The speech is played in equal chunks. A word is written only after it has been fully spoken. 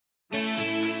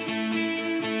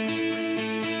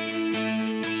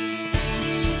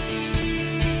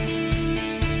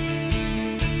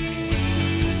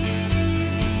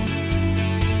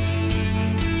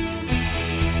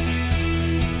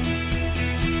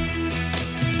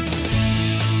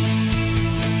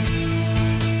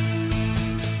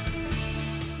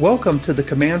Welcome to the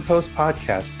Command Post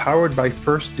podcast powered by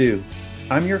First Do.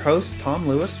 I'm your host, Tom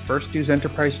Lewis, First Do's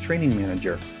Enterprise Training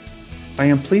Manager. I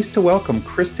am pleased to welcome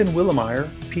Kristen Willeumier,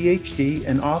 PhD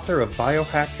and author of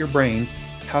Biohack Your Brain,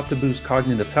 How to Boost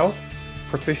Cognitive Health,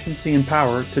 Proficiency and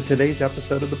Power, to today's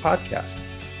episode of the podcast.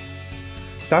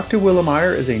 Dr.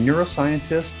 Willeumier is a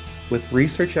neuroscientist with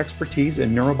research expertise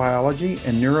in neurobiology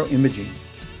and neuroimaging.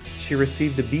 She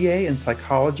received a BA in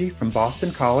psychology from Boston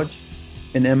College,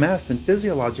 an MS in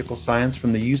physiological science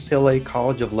from the UCLA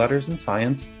College of Letters and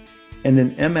Science, and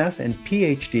an MS and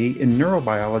PhD in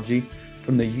neurobiology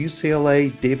from the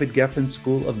UCLA David Geffen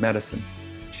School of Medicine.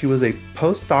 She was a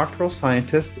postdoctoral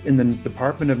scientist in the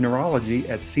Department of Neurology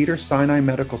at Cedars-Sinai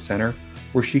Medical Center,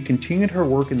 where she continued her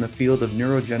work in the field of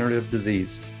neurodegenerative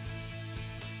disease.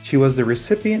 She was the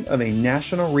recipient of a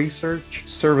National Research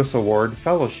Service Award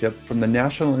fellowship from the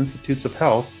National Institutes of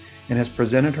Health and has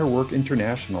presented her work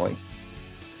internationally.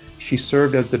 She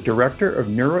served as the Director of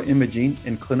Neuroimaging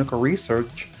and Clinical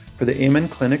Research for the Amen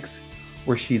Clinics,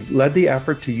 where she led the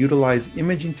effort to utilize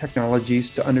imaging technologies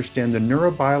to understand the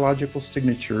neurobiological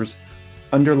signatures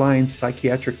underlying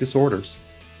psychiatric disorders.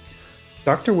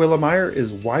 Dr. Willeumier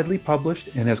is widely published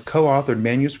and has co-authored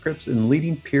manuscripts in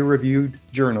leading peer-reviewed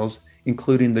journals,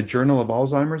 including the Journal of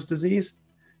Alzheimer's Disease,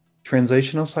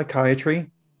 Translational Psychiatry,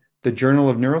 the Journal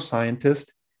of Neuroscientist,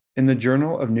 and the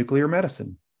Journal of Nuclear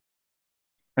Medicine.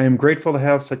 I am grateful to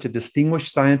have such a distinguished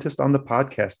scientist on the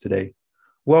podcast today.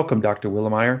 Welcome, Dr.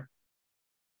 Willeumier.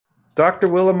 Dr.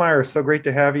 Willeumier, so great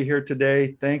to have you here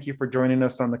today. Thank you for joining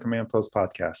us on the Command Post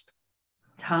podcast.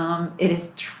 Tom, it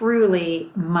is truly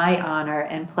my honor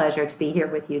and pleasure to be here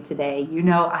with you today. You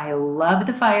know, I love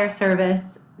the fire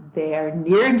service. They're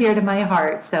near and dear to my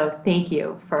heart. So thank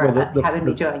you for having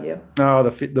me join you. No,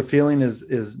 the feeling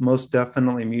is most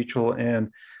definitely mutual.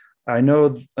 And I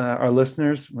know our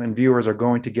listeners and viewers are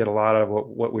going to get a lot of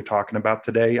what we're talking about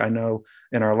today. I know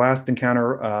in our last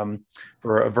encounter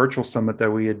for a virtual summit that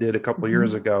we did a couple of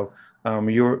years ago,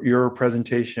 your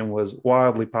presentation was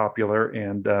wildly popular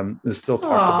and is still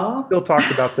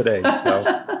talked about today.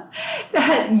 So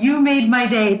you made my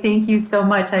day. Thank you so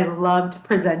much. I loved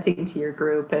presenting to your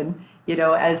group, and you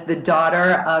know, as the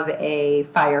daughter of a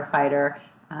firefighter,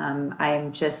 I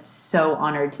am just so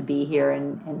honored to be here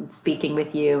and speaking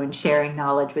with you and sharing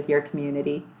knowledge with your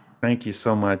community. Thank you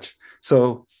so much.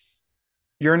 So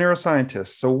you're a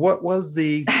neuroscientist. So what was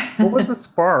the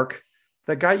spark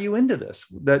that got you into this,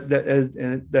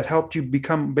 that helped you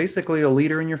become basically a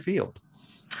leader in your field?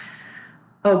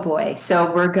 Oh boy. So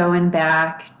we're going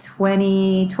back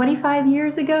 25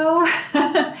 years ago.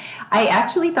 I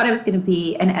actually thought I was going to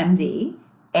be an MD.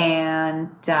 And,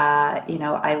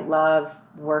 I love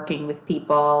working with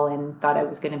people and thought I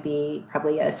was going to be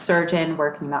probably a surgeon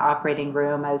working in the operating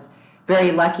room. I was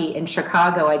very lucky in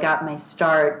Chicago. I got my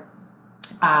start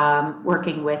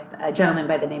working with a gentleman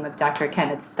by the name of Dr.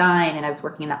 Kenneth Stein, and I was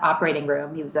working in the operating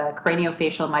room. He was a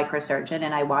craniofacial microsurgeon,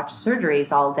 and I watched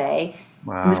surgeries all day.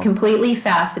 Wow. I was completely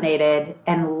fascinated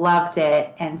and loved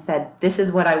it and said, this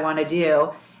is what I want to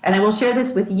do. And I will share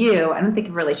this with you. I don't think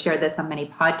I've really shared this on many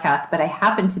podcasts, but I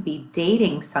happened to be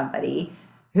dating somebody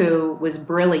who was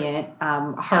brilliant,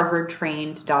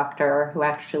 Harvard-trained doctor who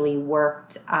actually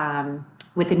worked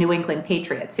with the New England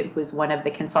Patriots, who was one of the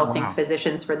consulting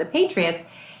physicians for the Patriots.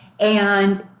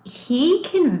 And he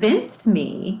convinced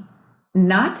me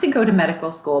not to go to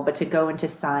medical school, but to go into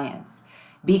science,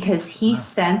 because he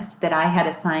sensed that I had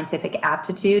a scientific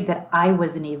aptitude that I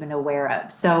wasn't even aware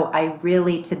of. So I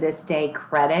really, to this day,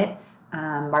 credit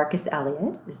Marcus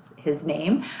Elliott is his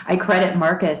name. I credit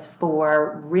Marcus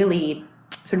for really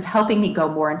sort of helping me go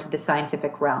more into the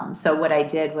scientific realm. So what I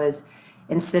did was,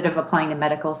 instead of applying to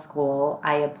medical school,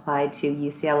 I applied to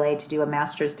UCLA to do a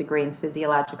master's degree in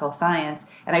physiological science.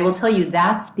 And I will tell you,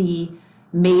 that's the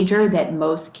major that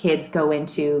most kids go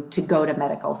into to go to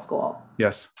medical school.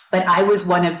 Yes. But I was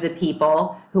one of the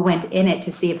people who went in it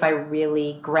to see if I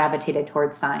really gravitated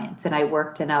towards science. And I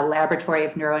worked in a laboratory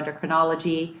of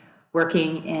neuroendocrinology,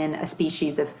 working in a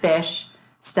species of fish,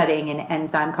 studying an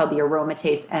enzyme called the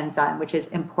aromatase enzyme, which is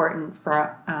important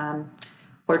for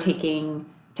taking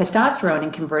testosterone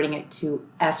and converting it to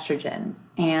estrogen.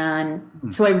 And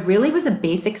so I really was a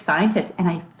basic scientist, and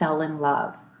I fell in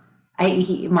love.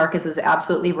 Marcus was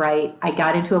absolutely right. I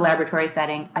got into a laboratory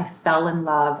setting. I fell in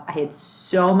love. I had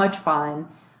so much fun.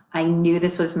 I knew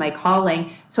this was my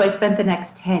calling. So I spent the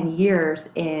next 10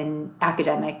 years in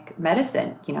academic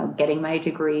medicine, getting my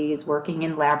degrees, working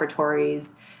in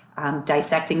laboratories,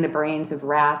 dissecting the brains of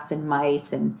rats and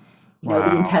mice and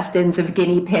the intestines of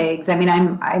guinea pigs. I mean,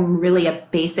 I'm really a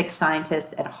basic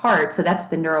scientist at heart. So that's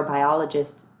the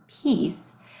neurobiologist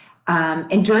piece.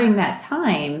 And during that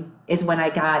time is when I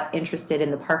got interested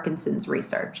in the Parkinson's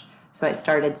research. So I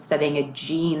started studying a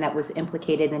gene that was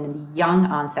implicated in the young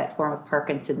onset form of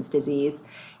Parkinson's disease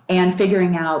and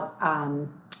figuring out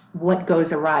what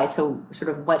goes awry. So, sort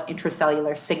of what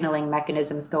intracellular signaling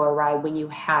mechanisms go awry when you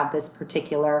have this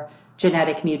particular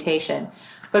genetic mutation.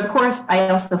 But of course, I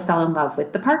also fell in love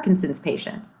with the Parkinson's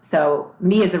patients. So,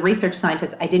 me as a research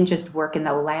scientist, I didn't just work in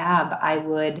the lab, I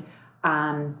would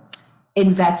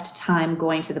invest time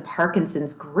going to the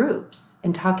Parkinson's groups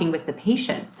and talking with the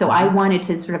patients. So I wanted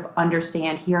to sort of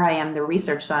understand, here I am, the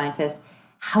research scientist,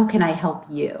 how can I help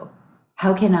you?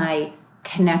 How can I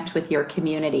connect with your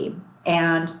community?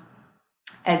 And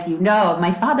as you know,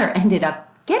 my father ended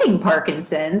up getting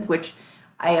Parkinson's, which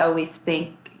I always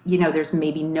think, there's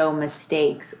maybe no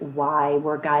mistakes why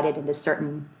we're guided into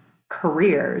certain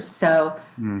careers. So,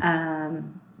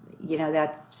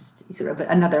 that's just sort of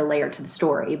another layer to the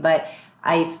story. But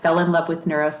I fell in love with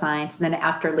neuroscience. And then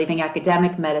after leaving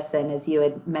academic medicine, as you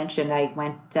had mentioned, I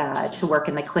went to work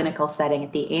in the clinical setting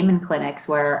at the Amen clinics,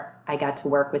 where I got to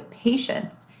work with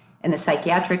patients in the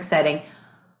psychiatric setting,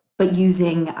 but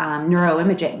using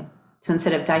neuroimaging. So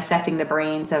instead of dissecting the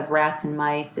brains of rats and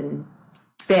mice and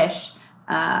fish,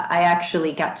 I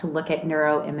actually got to look at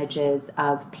neuroimages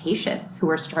of patients who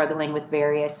are struggling with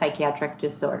various psychiatric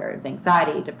disorders: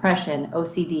 anxiety, depression,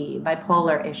 OCD,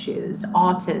 bipolar issues,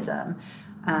 autism,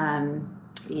 and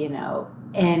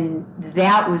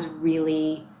that was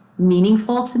really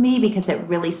meaningful to me because it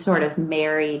really sort of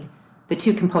married the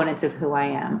two components of who I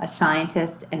am: a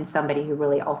scientist and somebody who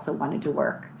really also wanted to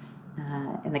work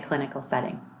in the clinical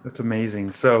setting. That's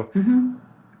amazing. So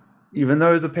even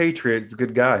though he's a Patriot, he's a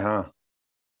good guy, huh?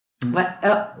 What?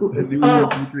 The New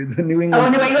England. Oh, New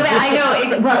England. I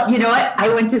know. Well, you know what?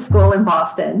 I went to school in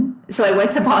Boston, so I went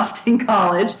to Boston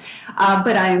College,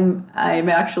 but I'm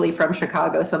actually from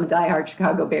Chicago, so I'm a diehard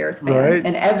Chicago Bears fan. Right.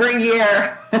 And every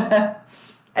year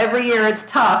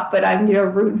it's tough, but I'm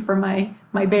rooting for my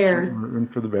Bears. Rooting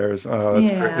for the Bears.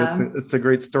 That's great. It's a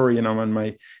great story.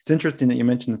 It's interesting that you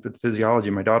mentioned the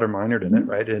physiology. My daughter minored in it,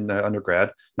 right, in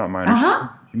undergrad. Not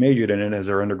minored. She majored in it as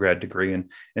her undergrad degree,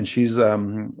 and she's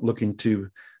looking to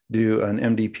do an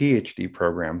MD PhD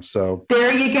program. So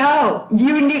there you go.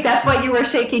 You knew. That's why you were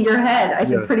shaking your head. I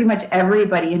said pretty much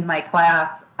everybody in my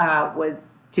class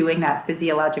was doing that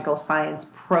physiological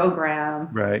science program,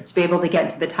 right, to be able to get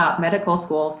into the top medical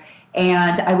schools.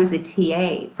 And I was a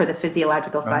TA for the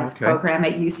physiological science program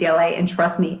at UCLA. And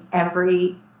trust me,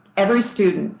 every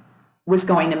student was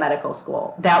going to medical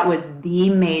school. That was the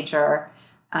major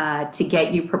to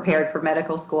get you prepared for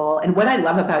medical school. And what I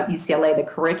love about UCLA, the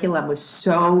curriculum was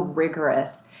so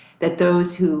rigorous that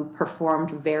those who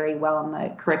performed very well in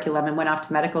the curriculum and went off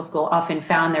to medical school often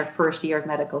found their first year of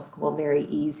medical school very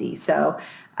easy. So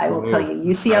I will tell you,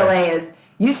 UCLA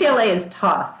is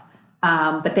tough.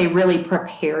 But they really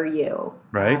prepare you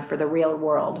for the real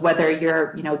world, whether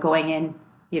you're, going in,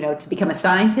 to become a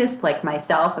scientist like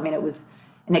myself. I mean, it was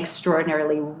an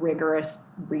extraordinarily rigorous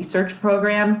research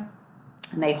program,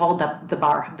 and they hold up the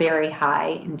bar very high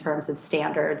in terms of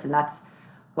standards. And that's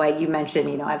why you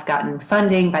mentioned, I've gotten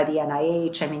funding by the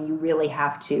NIH. I mean, you really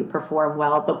have to perform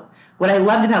well. But what I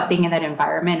loved about being in that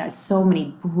environment is so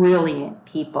many brilliant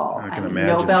people. I can imagine.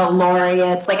 Nobel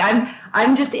laureates. Like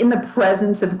I'm just in the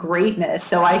presence of greatness.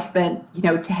 So I spent,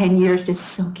 10 years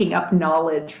just soaking up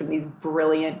knowledge from these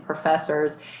brilliant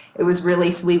professors. It was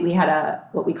really sweet. We had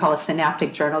what we call a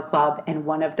synaptic journal club, and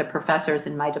one of the professors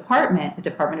in my department, the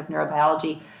Department of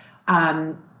Neurobiology,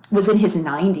 was in his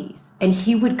 90s, and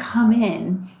he would come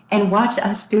in and watch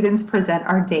us students present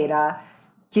our data,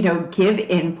 give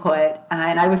input.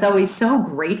 And I was always so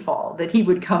grateful that he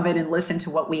would come in and listen to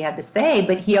what we had to say,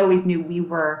 but he always knew we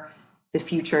were the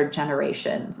future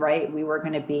generations, right? We were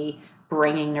going to be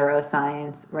bringing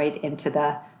neuroscience right into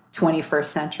the 21st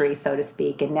century, so to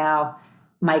speak. And now,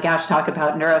 my gosh, talk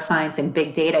about neuroscience and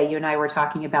big data. You and I were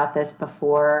talking about this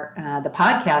before the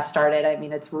podcast started. I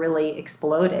mean, it's really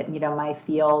exploded. My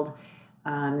field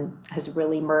has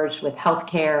really merged with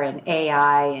healthcare and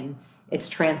AI, and it's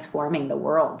transforming the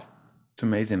world. It's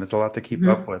amazing. It's a lot to keep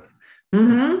up with.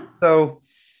 So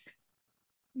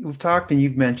we've talked, and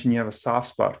you've mentioned you have a soft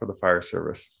spot for the fire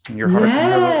service. And your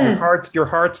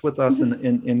heart's with us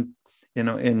in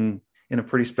a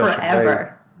pretty special forever.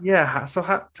 Way. Yeah. So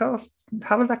tell us,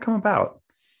 how did that come about?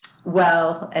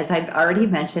 Well, as I've already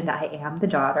mentioned, I am the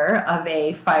daughter of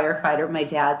a firefighter. My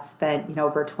dad spent,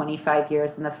 over 25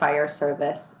 years in the fire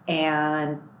service,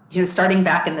 and, starting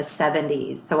back in the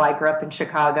 70s. So I grew up in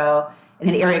Chicago in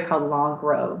an area called Long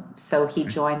Grove. So he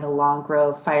joined the Long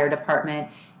Grove Fire Department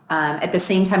At the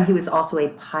same time, he was also a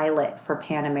pilot for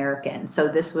Pan American. So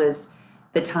this was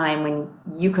the time when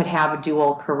you could have a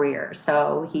dual career.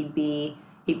 So he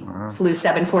Wow. flew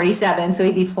 747, so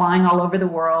he'd be flying all over the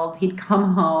world. He'd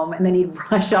come home and then he'd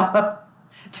rush off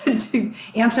to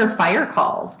answer fire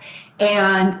calls.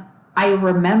 And I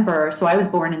remember, so I was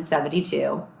born in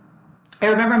 72. I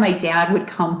remember my dad would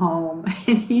come home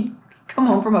and he'd come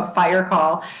home from a fire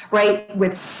call, right,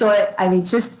 with soot. I mean,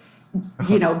 just,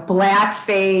 black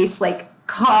face, like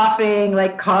coughing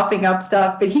up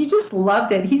stuff. But he just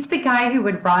loved it. He's the guy who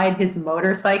would ride his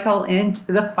motorcycle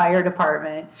into the fire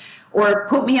department or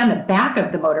put me on the back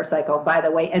of the motorcycle, by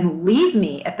the way, and leave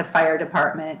me at the fire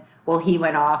department while he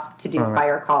went off to do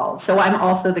fire calls. So I'm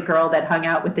also the girl that hung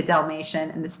out with the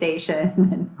Dalmatian in the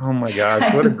station. Oh my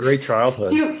gosh, what a great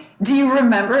childhood. Do you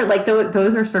remember, like,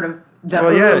 those are sort of the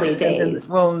Well, yeah, early days?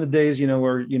 well, in the days,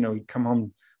 where you come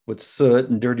home with soot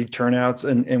and dirty turnouts,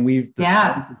 and the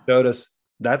Yeah. science has showed us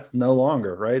that's no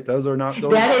longer, right. Those are not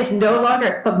those. That is no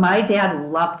longer, but my dad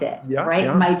loved it, Yeah, right?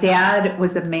 yeah, My dad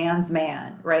was a man's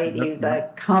man, right? He yep, was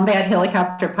yep. a combat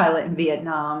helicopter pilot in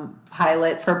Vietnam,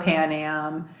 pilot for Pan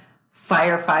Am,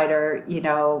 firefighter,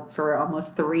 for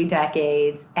almost 3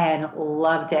 decades, and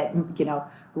loved it.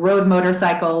 Rode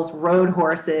motorcycles, rode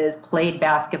horses, played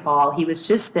basketball. He was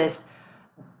just this,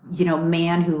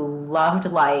 man who loved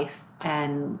life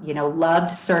and, loved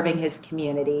serving his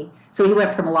community. So he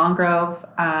went from Long Grove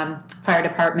Fire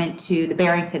Department to the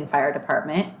Barrington Fire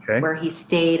Department, Okay. where he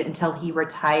stayed until he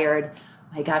retired.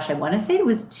 My gosh, I want to say it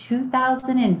was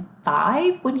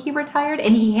 2005 when he retired,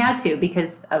 and he had to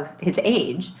because of his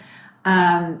age.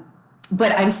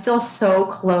 But I'm still so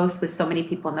close with so many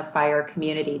people in the fire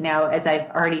community. Now, as I've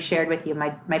already shared with you,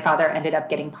 my father ended up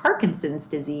getting Parkinson's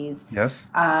disease. Yes.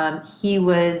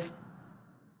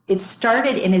 It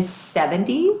started in his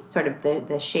 70s, sort of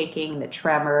the shaking, the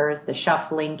tremors, the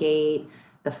shuffling gait,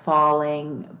 the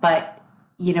falling. But,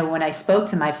 when I spoke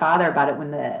to my father about it,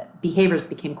 when the behaviors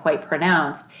became quite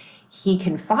pronounced, he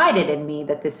confided in me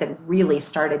that this had really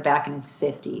started back in his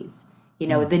 50s.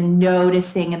 The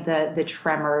noticing of the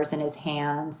tremors in his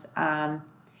hands.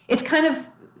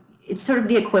 It's sort of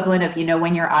the equivalent of,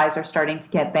 when your eyes are starting to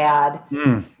get bad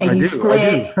and you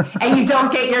squint and you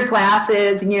don't get your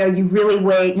glasses and, you really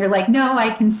wait and you're like, no, I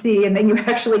can see. And then you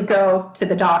actually go to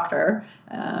the doctor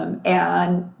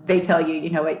and they tell you,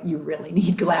 you know what, you really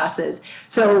need glasses.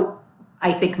 So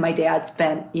I think my dad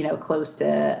spent, close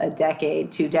to a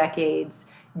decade, 2 decades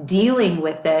dealing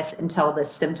with this until the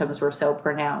symptoms were so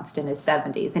pronounced in his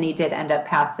 70s. And he did end up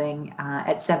passing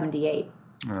at 78.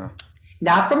 Oh.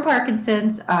 Not from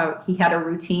Parkinson's. He had a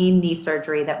routine knee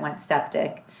surgery that went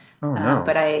septic. Oh no.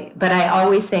 But I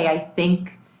always say I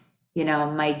think,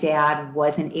 my dad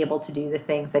wasn't able to do the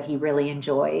things that he really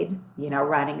enjoyed,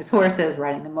 riding his horses,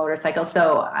 riding the motorcycle.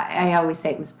 So I always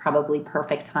say it was probably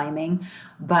perfect timing.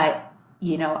 But,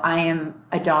 I am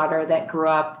a daughter that grew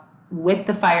up with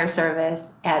the fire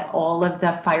service at all of the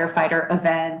firefighter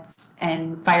events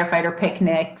and firefighter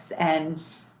picnics. And,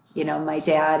 my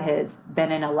dad has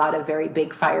been in a lot of very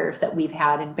big fires that we've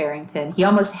had in Barrington. He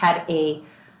almost had I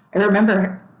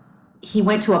remember he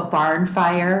went to a barn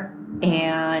fire,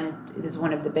 and it was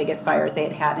one of the biggest fires they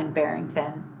had in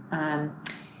Barrington.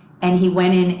 And he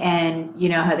went in, and you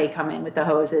know how they come in with the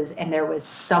hoses, and there was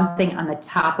something on the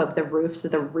top of the roof, so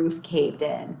the roof caved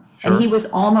in. Sure. And he was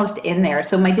almost in there.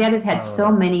 So my dad has had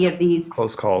so many of these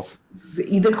Close calls.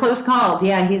 the close calls.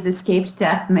 Yeah, he's escaped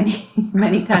death many,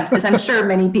 many times, because I'm sure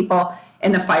many people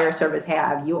in the fire service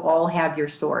have. You all have your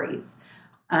stories.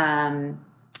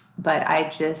 But I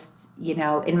just,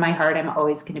 in my heart, I'm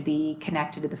always going to be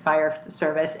connected to the fire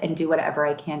service and do whatever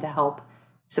I can to help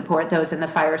support those in the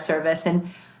fire service. And,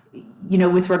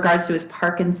 with regards to his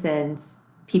Parkinson's,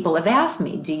 people have asked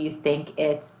me, do you think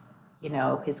it's,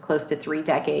 his close to 3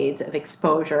 decades of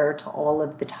exposure to all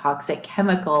of the toxic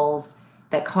chemicals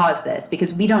that cause this?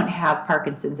 Because we don't have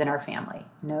Parkinson's in our family,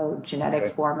 no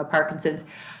genetic form of Parkinson's.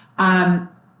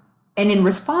 And in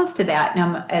response to that,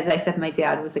 now, as I said, my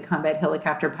dad was a combat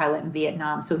helicopter pilot in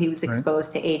Vietnam, so he was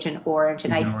exposed to Agent Orange.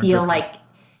 And I feel like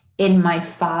in my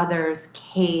father's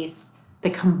case, the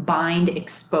combined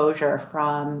exposure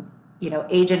from,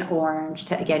 Agent Orange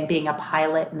to, again, being a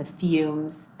pilot and the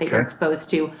fumes that you're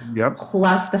exposed to,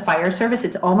 plus the fire service,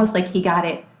 it's almost like he got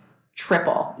it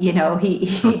triple,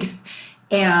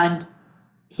 and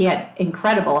he had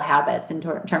incredible habits in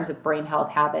terms of brain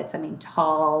health habits. I mean,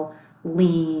 tall,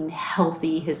 lean,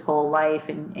 healthy his whole life.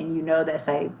 And this,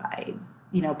 I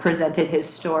presented his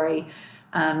story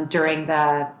during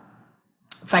the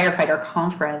firefighter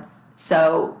conference.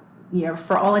 So,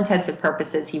 for all intents and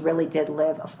purposes, he really did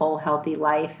live a full, healthy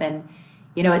life. And,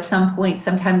 at some point,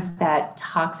 sometimes that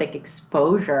toxic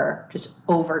exposure just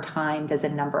over time does a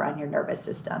number on your nervous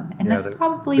system. And Yeah, that's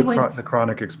probably what, the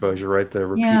chronic exposure, right? The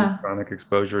repeated yeah, chronic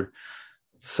exposure.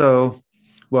 So,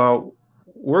 well,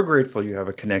 we're grateful you have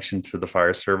a connection to the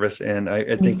fire service, and I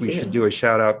me think we should too. do a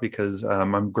shout out because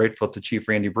I'm grateful to Chief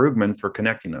Randy Brugman for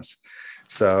connecting us.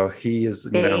 So he is,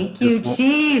 Thank you,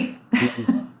 Chief.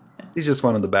 he's he's just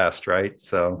one of the best, right?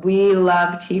 So We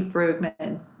love Chief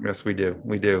Brugman. yes, we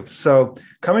do. So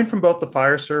coming from both the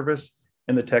fire service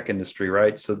and the tech industry,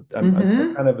 right? So that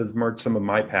Hmm. kind of has merged some of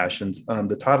my passions.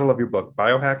 The title of your book,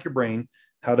 Biohack Your Brain: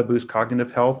 How to Boost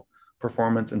Cognitive Health,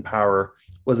 Performance, and Power,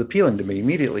 was appealing to me,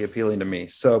 immediately appealing to me.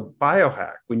 So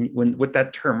biohack, when with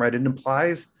that term, right, it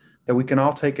implies that we can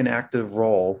all take an active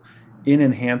role in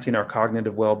enhancing our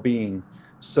cognitive well-being.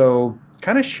 So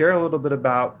kind of share a little bit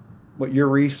about what your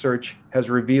research has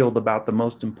revealed about the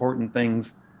most important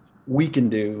things we can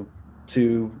do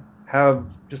to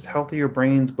have just healthier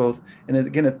brains both, and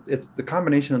again it's the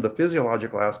combination of the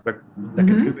physiological aspect that Hmm.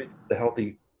 contributes to the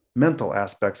healthy mental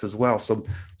aspects as well.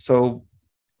 So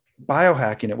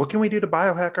biohacking it, what can we do to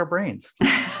biohack our brains?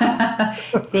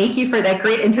 Thank you for that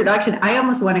great introduction. I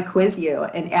almost want to quiz you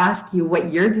and ask you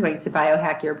what you're doing to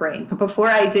biohack your brain. But before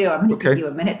I do, I'm going to give Okay. you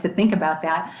a minute to think about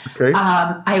that. Okay.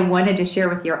 I wanted to share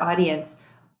with your audience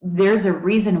there's a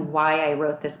reason why I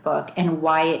wrote this book and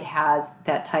why it has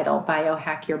that title,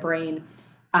 Biohack Your Brain.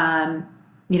 Um,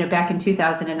 back in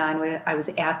 2009, when I was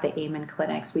at the Amen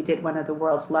Clinics, we did one of the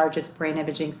world's largest brain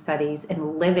imaging studies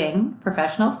in living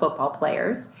professional football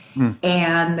players. Hmm.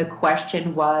 And the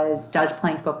question was, does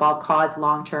playing football cause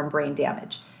long-term brain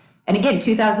damage? And again,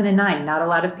 2009, not a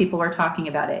lot of people were talking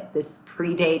about it. This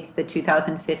predates the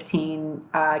 2015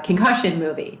 concussion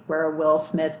movie where Will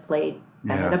Smith played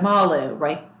Bennett Yeah. Amalu,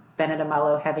 right? Bennett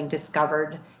Amalu having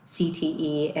discovered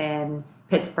CTE in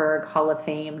Pittsburgh Hall of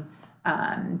Fame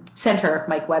center,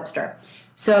 Mike Webster.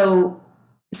 So,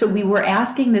 so we were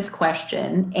asking this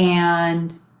question,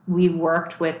 and we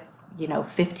worked with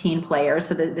 15 players.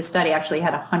 So the study actually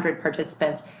had 100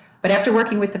 participants. But after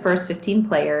working with the first 15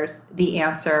 players, the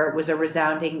answer was a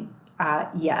resounding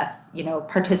yes.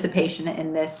 Participation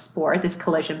in this sport, this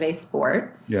collision-based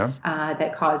sport, Yeah.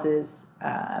 that causes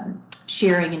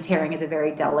shearing and tearing of the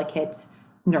very delicate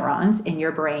neurons in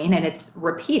your brain, and it's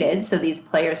repeated. So these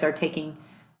players are taking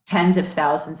tens of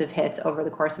thousands of hits over the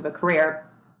course of a career.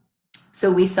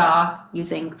 So we saw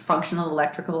using functional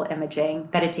electrical imaging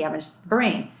that it damages the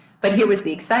brain. But here was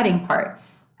the exciting part.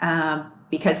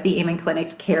 Because the Amen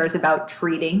Clinics cares about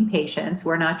treating patients,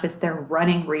 we're not just there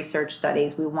running research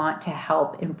studies. We want to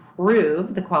help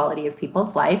improve the quality of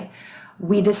people's life.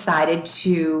 We decided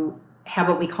to have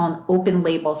what we call an open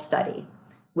label study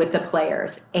with the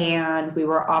players. And we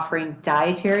were offering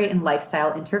dietary and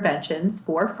lifestyle interventions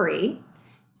for free.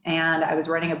 And I was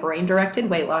running a brain directed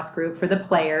weight loss group for the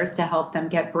players to help them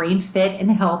get brain fit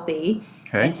and healthy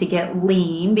and Okay. to get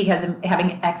lean, because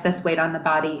having excess weight on the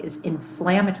body is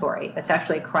inflammatory. That's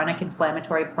actually a chronic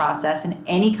inflammatory process, and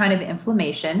any kind of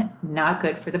inflammation, not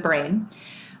good for the brain.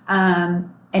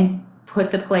 And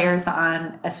put the players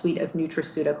on a suite of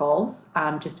nutraceuticals,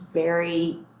 just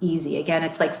very easy. Again,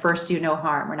 it's like first do no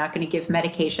harm. We're not going to give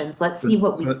medications. Let's see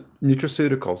what we, So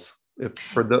nutraceuticals, if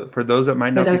for those that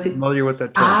might for not be those who, familiar with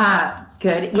that term.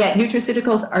 good. Yeah,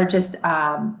 nutraceuticals are just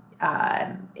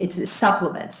it's a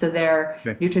supplement. So their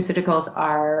Okay. nutraceuticals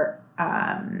are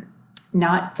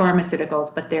not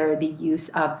pharmaceuticals, but they're the use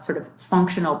of sort of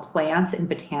functional plants and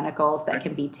botanicals that Okay.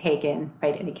 can be taken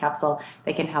right in a capsule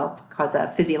that can help cause a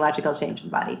physiological change in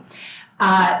the body.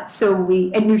 And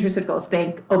nutraceuticals,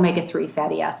 think omega-3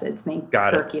 fatty acids, think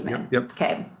Got it. Yep. curcumin. Yep.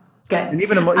 Okay, good. And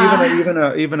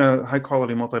Uh, even a high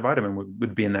quality multivitamin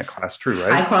would be in that class too, High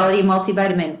right? quality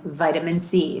multivitamin, vitamin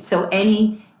C. So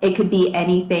it could be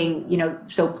anything,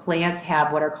 so plants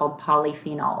have what are called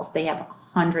polyphenols. They have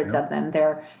hundreds Yeah. of them.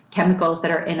 They're chemicals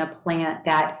that are in a plant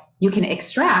that you can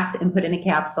extract and put in a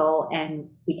capsule, and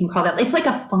we can call that, it's like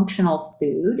a functional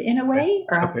food in a Okay. way,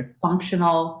 or a Okay.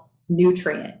 functional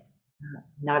nutrient,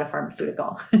 not a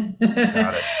pharmaceutical.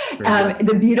 Got it. Very good.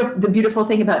 The beautiful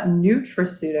thing about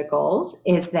nutraceuticals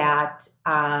is that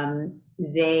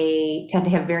they tend to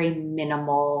have very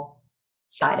minimal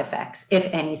side effects, if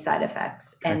any side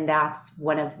effects. Okay. And that's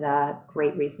one of the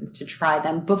great reasons to try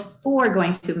them before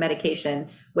going to medication,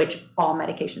 which all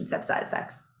medications have side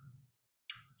effects.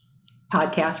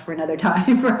 Podcast for another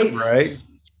time, right? Right.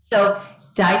 So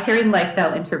dietary and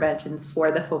lifestyle interventions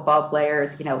for the football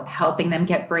players, helping them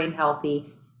get brain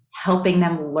healthy, helping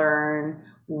them learn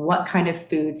what kind of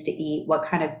foods to eat, what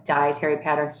kind of dietary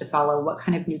patterns to follow, what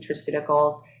kind of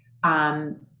nutraceuticals.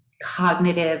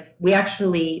 cognitive. We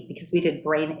actually, because we did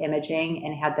brain imaging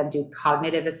and had them do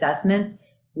cognitive assessments,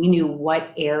 we knew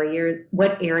what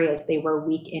areas they were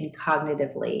weak in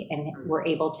cognitively, and were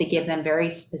able to give them very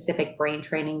specific brain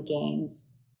training games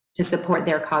to support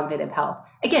their cognitive health.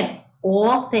 Again,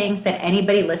 all things that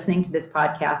anybody listening to this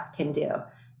podcast can do.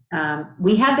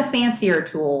 We had the fancier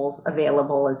tools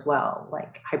available as well,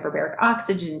 like hyperbaric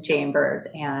oxygen chambers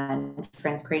and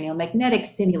transcranial magnetic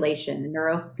stimulation,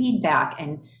 neurofeedback,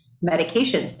 and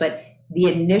medications. But the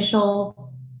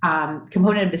initial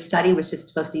component of the study was just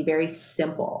supposed to be very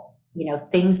simple,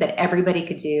 things that everybody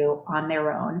could do on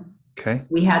their own. Okay.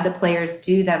 We had the players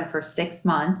do them for 6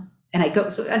 months, and I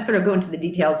sort of go into the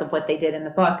details of what they did in the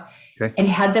book, okay, and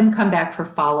had them come back for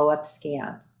follow-up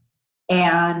scans.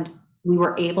 And we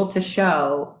were able to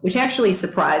show, which actually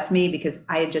surprised me because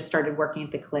I had just started working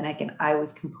at the clinic and I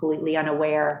was completely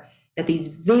unaware that these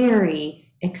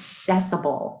very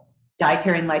accessible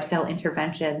dietary and lifestyle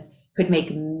interventions could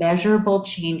make measurable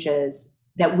changes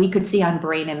that we could see on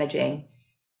brain imaging.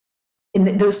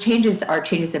 And those changes are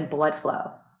changes in blood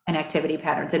flow and activity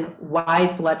patterns. And why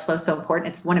is blood flow so important?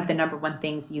 It's one of the number one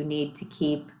things you need to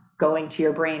keep going to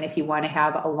your brain if you want to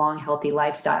have a long, healthy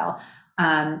lifestyle.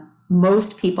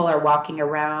 Most people are walking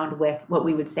around with what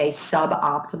we would say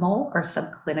suboptimal or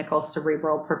subclinical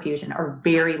cerebral perfusion, or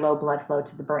very low blood flow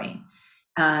to the brain.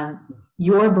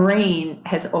 Your brain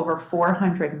has over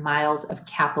 400 miles of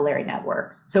capillary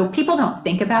networks. So people don't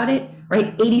think about it,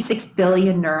 right? 86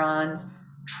 billion neurons,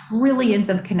 trillions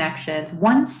of connections.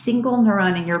 One single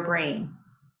neuron in your brain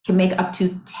can make up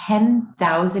to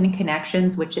 10,000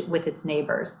 connections with its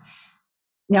neighbors.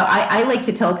 Now, I like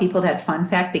to tell people that fun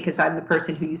fact because I'm the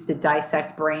person who used to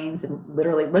dissect brains and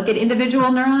literally look at individual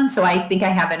neurons. So I think I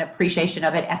have an appreciation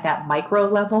of it at that micro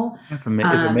level. That's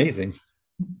amazing.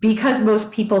 Because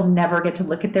most people never get to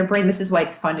look at their brain. This is why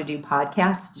it's fun to do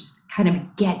podcasts, just kind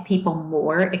of get people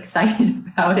more excited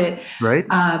about it. Right.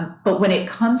 But when it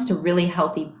comes to really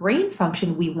healthy brain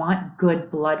function, we want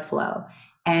good blood flow.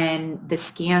 And the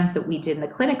scans that we did in the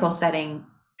clinical setting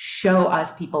show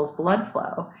us people's blood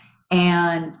flow.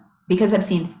 And because I've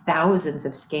seen thousands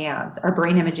of scans, our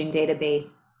brain imaging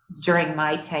database during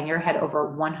my tenure had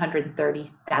over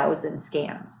 130,000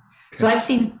 scans. Okay. So I've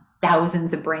seen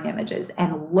thousands of brain images,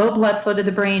 and low blood flow to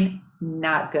the brain,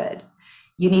 not good.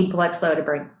 You need blood flow to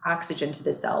bring oxygen to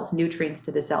the cells, nutrients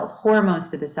to the cells, hormones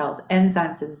to the cells,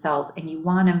 enzymes to the cells, and you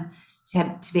want them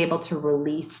to be able to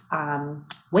release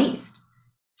waste.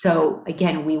 So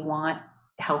again, we want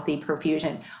healthy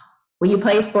perfusion. When you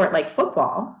play a sport like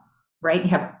football, right, you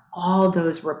have all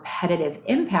those repetitive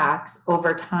impacts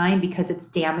over time because it's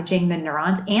damaging the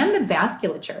neurons and the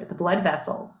vasculature, the blood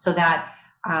vessels, so that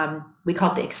we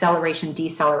call it the acceleration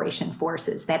deceleration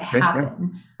forces that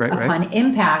happen upon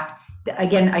impact.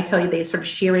 Again, I tell you, they sort of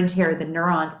shear and tear the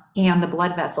neurons and the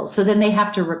blood vessels. So then they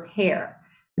have to repair.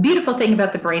 The beautiful thing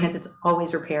about the brain is it's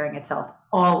always repairing itself,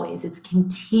 always. It's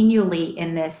continually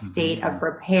in this state of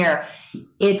repair.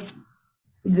 It's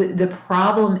the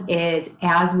problem is,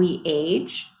 as we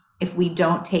age, if we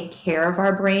don't take care of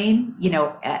our brain,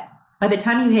 by the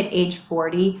time you hit age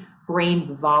 40,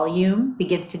 brain volume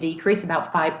begins to decrease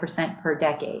about 5% per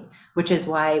decade, which is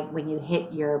why when you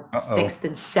hit your sixth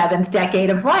and seventh decade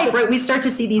of life, right, we start to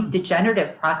see these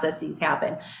degenerative processes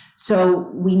happen. So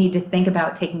we need to think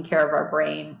about taking care of our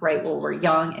brain, right, while we're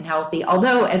young and healthy.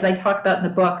 Although, as I talk about in the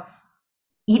book,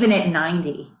 even at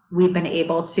 90, we've been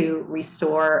able to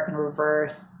restore and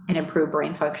reverse and improve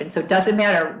brain function. So it doesn't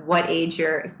matter what age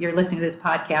if you're listening to this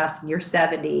podcast and you're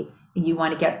 70 and you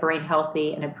want to get brain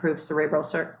healthy and improve cerebral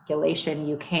circulation,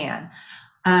 you can.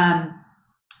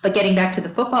 But getting back to the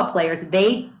football players,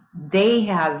 they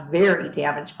have very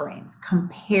damaged brains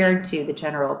compared to the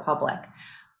general public.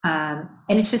 And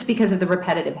it's just because of the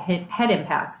repetitive head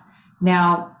impacts.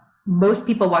 Now, most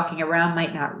people walking around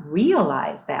might not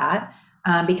realize that,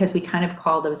 because we kind of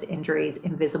call those injuries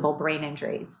invisible brain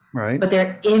injuries, right? But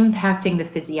they're impacting the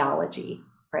physiology,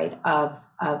 right, of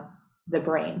the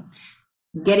brain.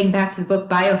 Getting back to the book,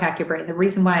 Biohack Your Brain, the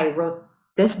reason why I wrote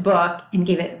this book and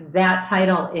gave it that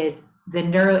title is the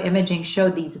neuroimaging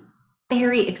showed these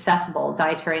very accessible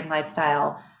dietary and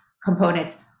lifestyle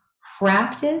components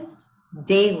practiced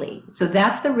daily. So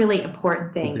that's the really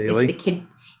important thing.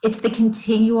 It's the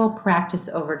continual practice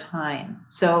over time.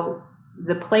 So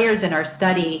the players in our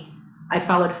study, I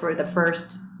followed for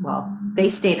they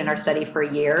stayed in our study for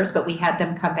years, but we had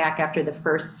them come back after the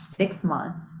first 6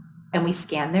 months and we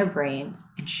scanned their brains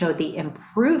and showed the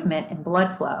improvement in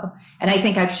blood flow. And I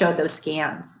think I've showed those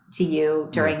scans to you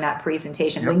during that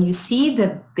presentation. Yep. When you see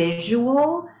the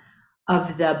visual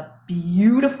of the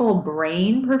beautiful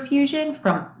brain perfusion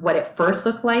from what it first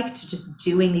looked like to just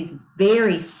doing these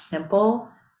very simple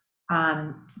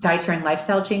dietary and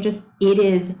lifestyle changes, it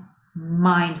is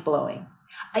mind blowing.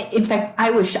 In fact,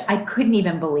 I couldn't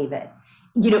even believe it.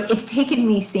 It's taken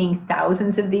me seeing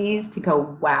thousands of these to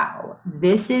go, wow,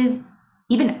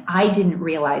 even I didn't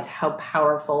realize how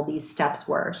powerful these steps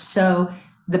were. So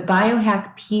the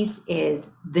biohack piece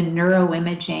is the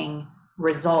neuroimaging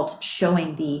results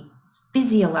showing the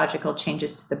physiological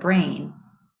changes to the brain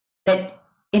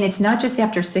and it's not just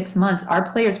after 6 months. Our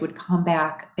players would come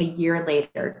back a year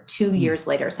later, 2 years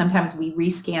later. Sometimes we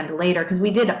rescanned later because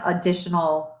we did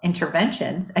additional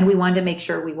interventions and we wanted to make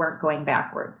sure we weren't going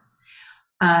backwards.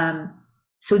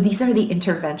 So these are the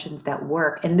interventions that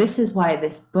work. And this is why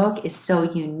this book is so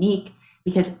unique,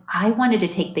 because I wanted to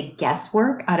take the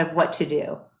guesswork out of what to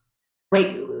do,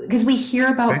 right? Because we hear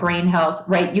about brain health,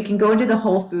 right? You can go into the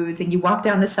Whole Foods and you walk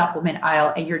down the supplement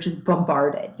aisle and you're just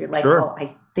bombarded. You're like, well,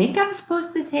 I think I'm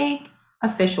supposed to take a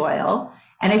fish oil.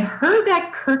 And I've heard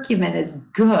that curcumin is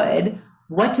good.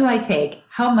 What do I take?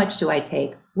 How much do I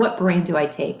take? What brand do I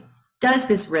take? Does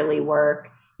this really work?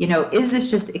 Is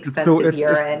this just expensive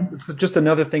urine? It's just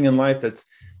another thing in life that's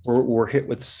we're hit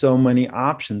with so many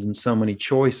options and so many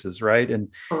choices, right?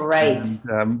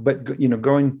 But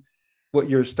going, what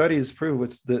your studies prove,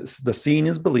 it's the seeing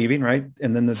is believing, right?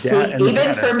 And then the data.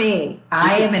 Even for me,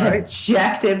 I am an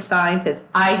objective scientist.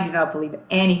 I do not believe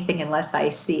anything unless I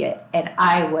see it, and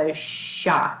I was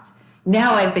shocked.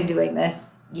 Now I've been doing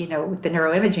this, with the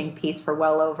neuroimaging piece for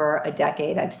well over a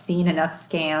decade. I've seen enough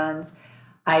scans.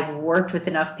 I've worked with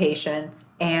enough patients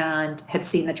and have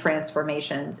seen the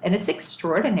transformations, and it's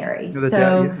extraordinary.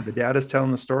 The data is telling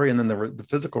the story, and then the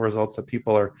physical results that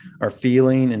people are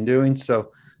feeling and doing.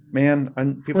 So, man,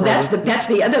 that's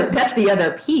the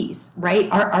other piece, right?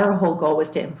 Our whole goal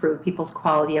was to improve people's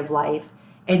quality of life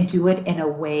and do it in a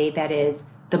way that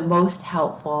is the most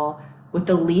helpful, with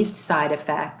the least side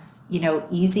effects,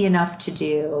 easy enough to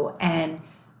do. And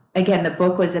again, the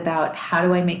book was about, how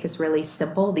do I make this really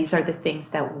simple? These are the things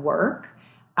that work.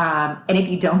 And if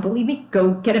you don't believe me,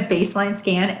 go get a baseline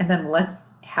scan, and then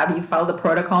let's have you follow the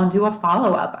protocol and do a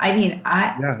follow-up. I mean,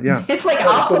 it's like,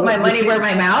 I'll put my money where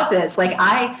my mouth is. Like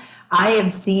I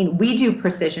have seen, we do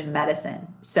precision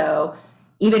medicine. So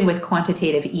even with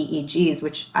quantitative EEGs,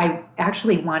 which I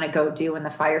actually want to go do in the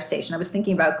fire station. I was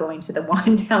thinking about going to the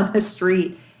one down the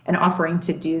street and offering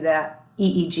to do that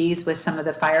EEGs with some of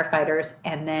the firefighters,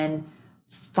 and then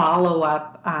follow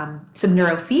up some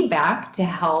neurofeedback to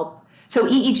help. So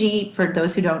EEG, for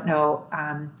those who don't know,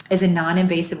 is a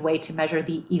non-invasive way to measure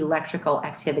the electrical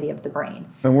activity of the brain.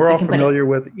 And we're all familiar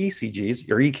with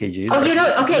ECGs or EKGs. Oh, that.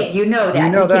 You know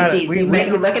EKGs. That.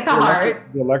 You look at the heart.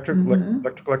 The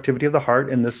electrical activity of the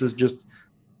heart, and this is just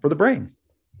for the brain.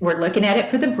 We're looking at it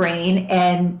for the brain,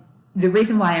 and the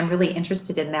reason why I'm really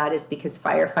interested in that is because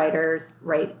firefighters,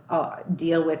 right,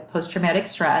 deal with post-traumatic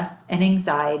stress and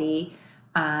anxiety.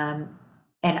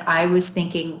 And I was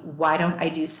thinking, why don't I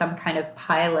do some kind of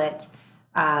pilot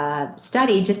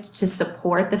study just to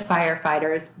support the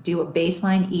firefighters, do a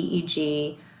baseline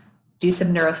EEG, do some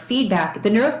neurofeedback. The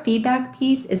neurofeedback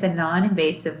piece is a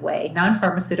non-invasive way,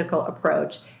 non-pharmaceutical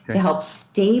approach to help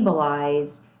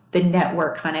stabilize the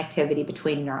network connectivity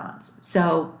between neurons.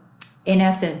 So in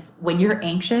essence, when you're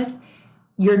anxious,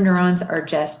 your neurons are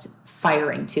just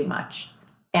firing too much.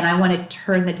 And I want to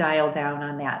turn the dial down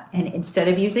on that. And instead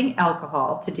of using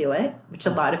alcohol to do it, which a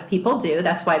lot of people do,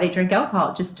 that's why they drink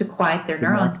alcohol, just to quiet their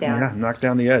neurons down. Yeah, knock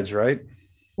down the edge, right?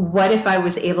 What if I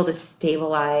was able to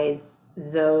stabilize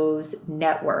those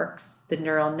networks, the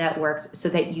neural networks, so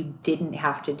that you didn't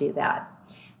have to do that?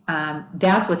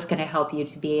 That's what's going to help you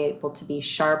to be able to be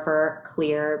sharper,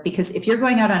 clear. Because if you're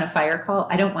going out on a fire call,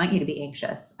 I don't want you to be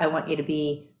anxious. I want you to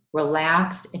be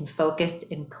relaxed and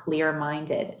focused and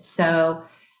clear-minded. So,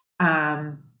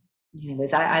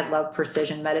 anyways, I love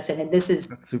precision medicine, and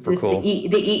that's super cool. The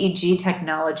EEG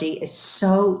technology is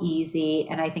so easy,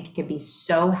 and I think it can be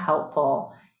so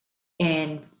helpful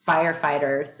in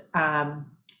firefighters. And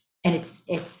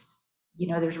it's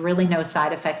there's really no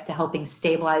side effects to helping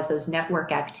stabilize those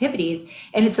network activities.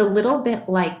 And it's a little bit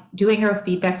like doing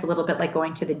neurofeedback's a little bit like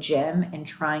going to the gym and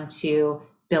trying to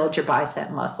build your bicep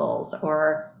muscles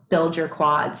or build your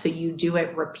quads. So you do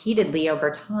it repeatedly over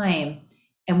time.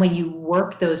 And when you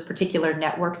work those particular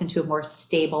networks into a more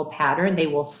stable pattern, they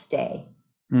will stay,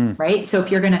 right? So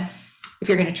if you're going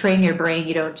to train your brain,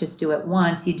 you don't just do it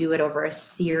once, you do it over a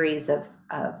series of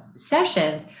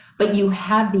sessions, but you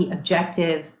have the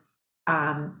objective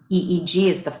EEG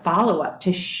as the follow-up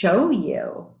to show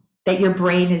you that your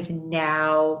brain is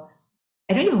now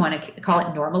I don't even want to call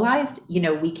it normalized.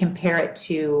 We compare it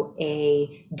to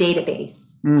a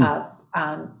database of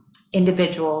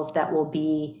individuals that will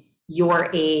be your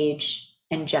age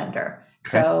and gender.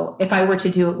 Okay. So if I were to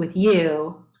do it with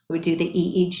you, I would do the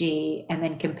EEG and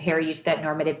then compare you to that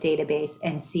normative database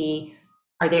and see,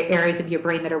 are there areas of your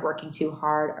brain that are working too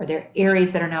hard? Are there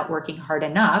areas that are not working hard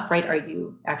enough, right? Are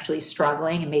you actually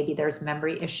struggling and maybe there's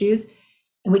memory issues?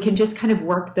 And we can just kind of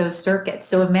work those circuits.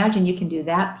 So imagine you can do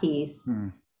that piece,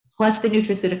 plus the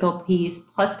nutraceutical piece,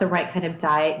 plus the right kind of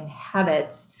diet and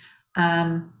habits.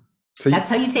 That's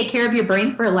how you take care of your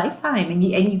brain for a lifetime. And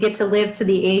you get to live to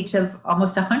the age of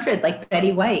almost 100, like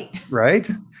Betty White. Right.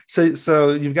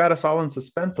 So you've got us all in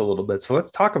suspense a little bit. So let's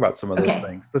talk about some of those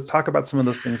things. Let's talk about some of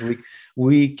those things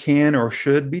we can or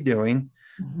should be doing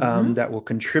that will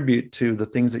contribute to the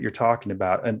things that you're talking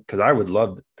about. And because I would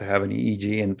love to have an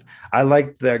EEG, and I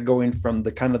like that going from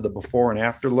the kind of the before and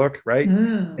after look, right,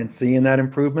 and seeing that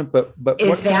improvement. But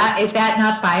is that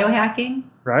not biohacking?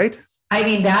 Right. I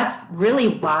mean, that's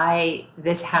really why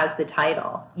this has the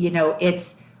title.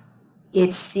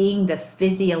 It's seeing the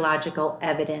physiological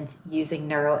evidence using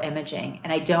neuroimaging.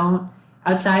 And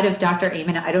outside of Dr.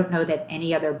 Amen, I don't know that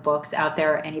any other books out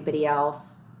there or anybody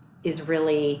else is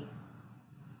really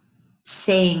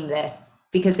saying this,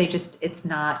 because it's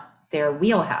not their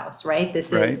wheelhouse, right?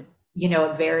 This is,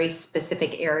 a very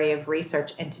specific area of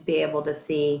research. And to be able to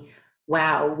see,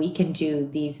 wow, we can do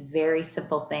these very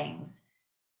simple things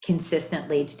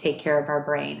consistently to take care of our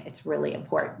brain. It's really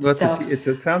important. Well,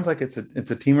 it sounds like it's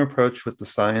a team approach with the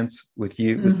science, with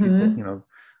people,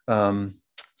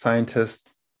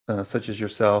 scientists such as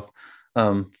yourself,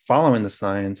 following the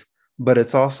science, but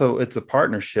it's a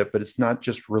partnership, but it's not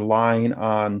just relying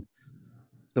on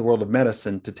the world of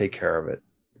medicine to take care of it.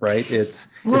 Right.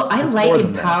 I like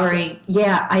empowering.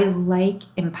 Yeah. I like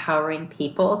empowering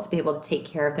people to be able to take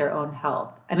care of their own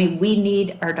health. I mean, we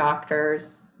need our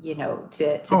doctors,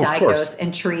 to diagnose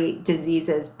and treat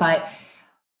diseases, but,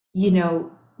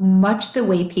 much the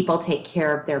way people take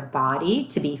care of their body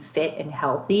to be fit and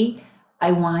healthy,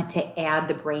 I want to add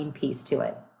the brain piece to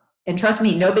it. And trust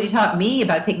me, nobody taught me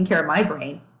about taking care of my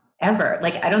brain ever.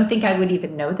 Like, I don't think I would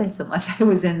even know this unless I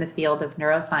was in the field of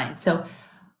neuroscience. So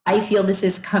I feel this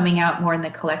is coming out more in the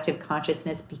collective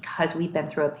consciousness because we've been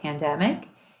through a pandemic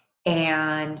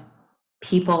and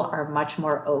people are much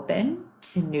more open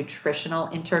to nutritional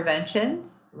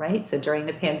interventions, right? So during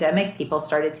the pandemic, people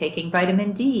started taking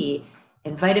vitamin D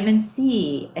and vitamin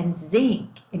C and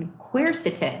zinc and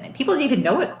quercetin. And people don't even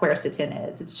know what quercetin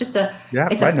is. It's just a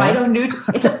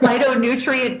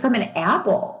phytonutrient from an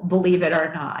apple, believe it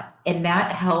or not. And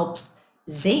that helps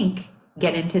zinc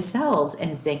get into cells,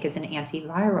 and zinc is an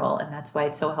antiviral, and that's why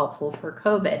it's so helpful for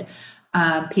COVID.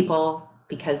 People,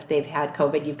 because they've had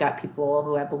COVID, you've got people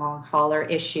who have long hauler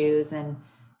issues and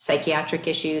psychiatric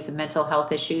issues and mental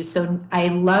health issues. So I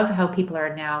love how people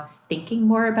are now thinking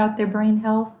more about their brain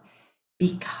health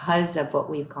because of what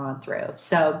we've gone through.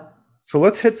 So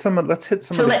let's hit like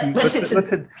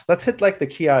the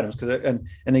key items, because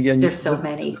and again, there's so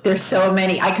many.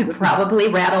 I could probably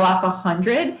rattle off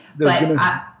 100, but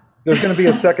there's going to be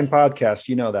a second podcast.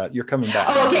 You know that. You're coming back.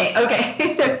 Oh,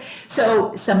 okay.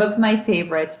 So some of my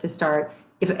favorites to start,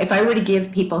 if I were to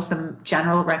give people some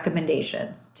general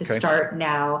recommendations to start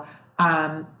now,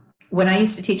 when I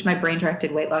used to teach my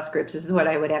brain-directed weight loss groups, this is what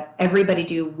I would have everybody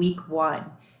do week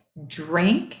 1.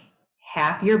 Drink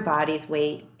half your body's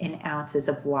weight in ounces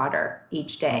of water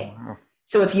each day. Oh, wow.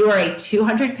 So if you are a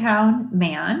 200-pound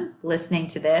man listening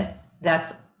to this,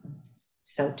 that's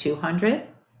 200,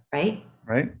 right?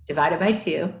 Right. Divided by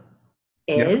 2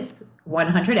 is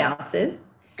 100 ounces.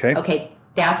 Okay.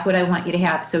 That's what I want you to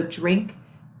have. So drink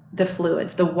the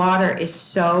fluids. The water is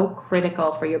so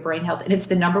critical for your brain health. And it's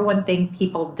the number one thing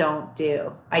people don't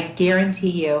do. I guarantee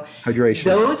you. Hydration.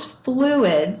 Those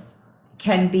fluids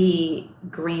can be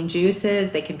green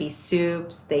juices. They can be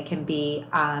soups. They can be,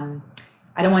 I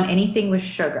don't want anything with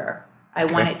sugar. I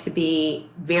want it to be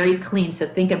very clean. So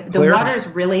think of the water is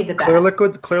really the best.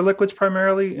 Clear liquids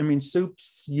primarily. I mean,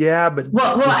 soups, yeah, but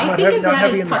I think of that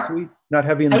as part. Sweet, not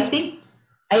heavy in the sweet. think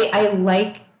I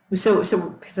like so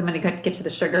because I'm going to get to the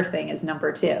sugar thing as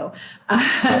number 2.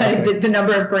 The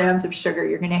number of grams of sugar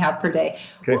you're going to have per day.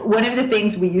 Okay. One of the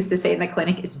things we used to say in the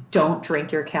clinic is don't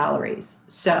drink your calories.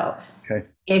 So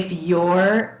if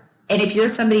you're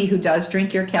somebody who does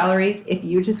drink your calories, if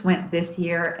you just went this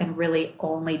year and really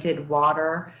only did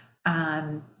water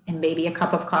and maybe a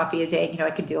cup of coffee a day,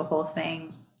 I could do a whole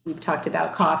thing. We've talked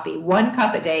about coffee. 1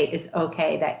 cup a day is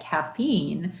okay. That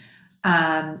caffeine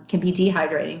can be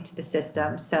dehydrating to the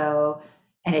system. So,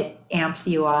 and it amps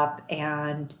you up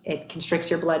and it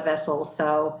constricts your blood vessels.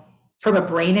 So from a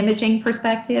brain imaging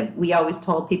perspective, we always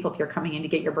told people if you're coming in to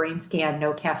get your brain scan,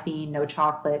 no caffeine, no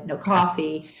chocolate, no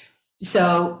coffee.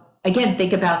 So again,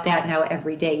 think about that now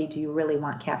every day. Do you really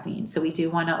want caffeine? So we do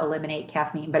want to eliminate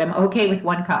caffeine, but I'm okay with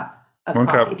 1 cup of One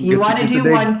coffee. cup. If you want to do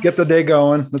get the day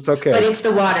going. That's okay. but it's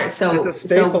the water. It's a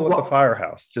staple at the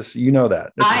firehouse. Just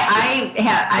that.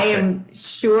 I am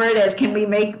sure it is. Can we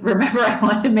remember I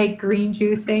want to make green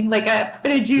juicing. Like I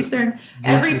put a juicer in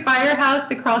every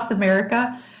firehouse across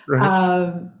America.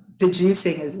 Right. The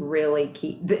juicing is really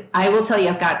key. I will tell you,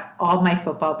 I've got all my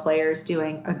football players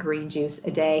doing a green juice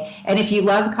a day. And if you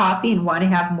love coffee and want to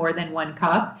have more than 1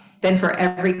 cup, then for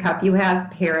every cup you have,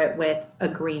 pair it with a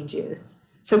green juice.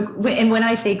 So, and when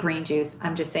I say green juice,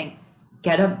 I'm just saying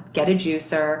get a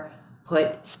juicer,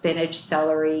 put spinach,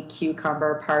 celery,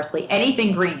 cucumber, parsley,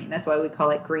 anything green. That's why we call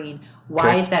it green.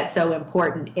 Why is that so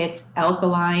important? It's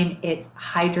alkaline, it's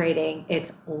hydrating,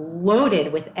 it's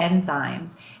loaded with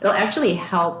enzymes. It'll actually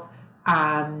help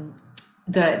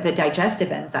the digestive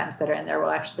enzymes that are in there will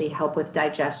actually help with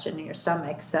digestion in your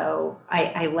stomach. So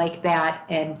I like that.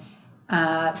 And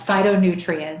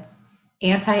phytonutrients,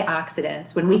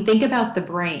 antioxidants. When we think about the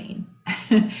brain,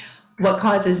 what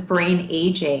causes brain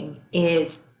aging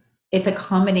is it's a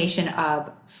combination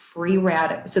of free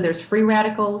radicals. So there's free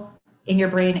radicals in your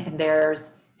brain and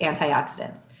there's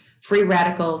antioxidants. Free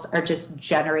radicals are just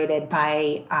generated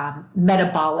by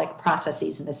metabolic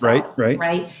processes in the cells,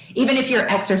 right? Even if you're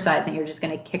exercising, you're just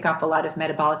going to kick off a lot of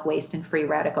metabolic waste and free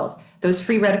radicals. Those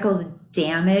free radicals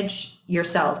damage your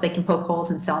cells. They can poke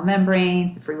holes in cell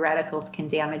membranes. The free radicals can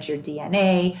damage your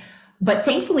DNA. But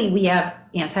thankfully, we have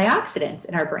antioxidants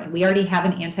in our brain. We already have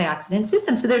an antioxidant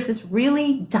system. So there's this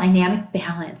really dynamic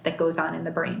balance that goes on in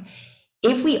the brain.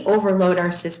 If we overload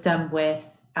our system with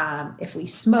if we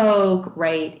smoke,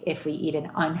 right? If we eat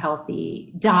an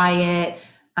unhealthy diet,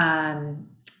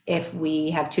 if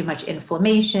we have too much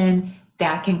inflammation,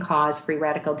 that can cause free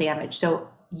radical damage. So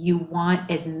you want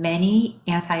as many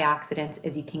antioxidants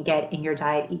as you can get in your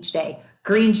diet each day.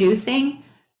 Green juicing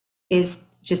is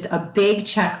just a big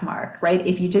check mark, right?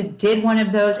 If you just did one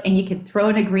of those, and you can throw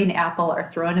in a green apple or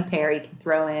throw in a pear, you can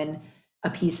throw in a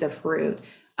piece of fruit.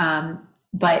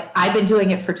 But I've been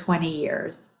doing it for 20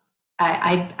 years.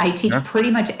 I teach pretty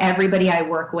much everybody I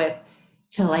work with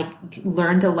to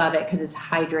learn to love it because it's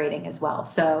hydrating as well.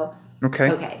 So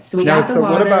okay. So we got the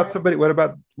water.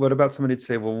 What about somebody to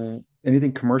say, well,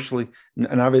 anything commercially,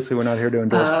 and obviously we're not here to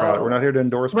endorse product. We're not here to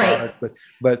endorse product,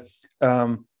 but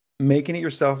making it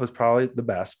yourself is probably the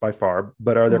best by far.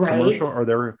 But are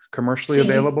there commercially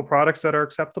available products that are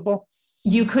acceptable?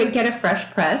 You could get a fresh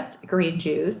pressed green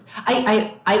juice.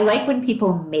 I like when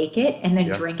people make it and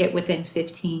then drink it within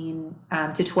 15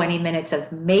 to 20 minutes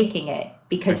of making it,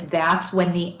 because that's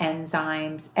when the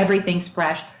enzymes, everything's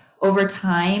fresh. Over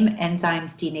time,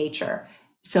 enzymes denature.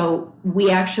 So we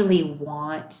actually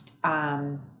want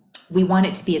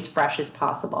it to be as fresh as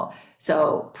possible.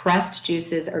 So pressed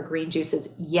juices or green juices,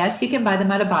 yes, you can buy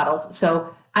them out of bottles.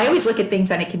 So I always look at things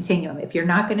on a continuum. If you're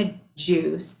not going to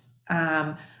juice,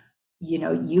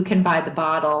 you can buy the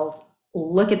bottles,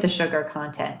 look at the sugar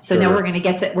content. So now we're going to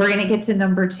get to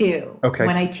number 2. Okay.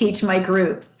 When I teach my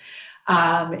groups,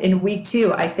 in week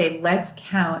 2, I say, let's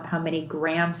count how many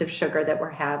grams of sugar that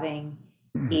we're having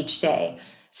each day.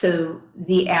 So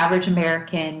the average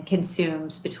American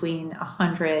consumes between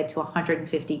 100 to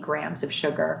 150 grams of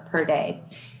sugar per day.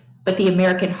 But the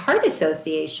American Heart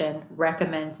Association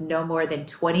recommends no more than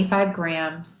 25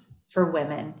 grams for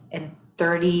women and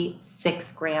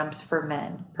 36 grams for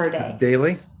men per day. That's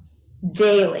daily?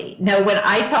 Daily. Now, when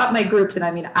I taught my groups,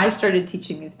 and I started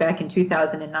teaching these back in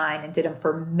 2009 and did them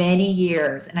for many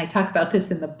years, and I talk about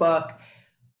this in the book,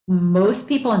 most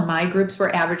people in my groups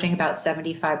were averaging about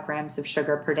 75 grams of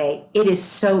sugar per day. It is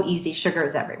so easy. Sugar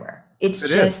is everywhere.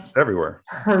 It's everywhere.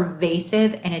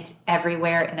 Pervasive, and it's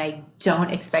everywhere. And I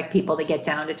don't expect people to get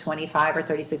down to 25 or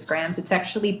 36 grams. It's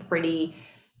actually pretty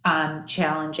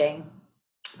challenging.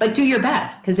 But do your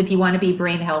best, because if you want to be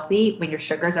brain healthy, when your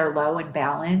sugars are low and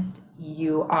balanced,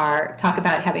 talk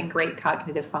about having great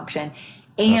cognitive function.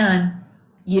 And,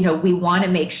 we want to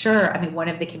make sure, one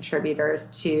of the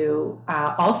contributors to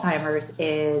Alzheimer's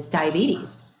is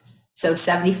diabetes. So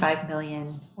 75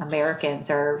 million Americans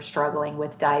are struggling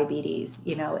with diabetes.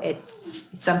 It's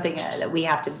something that we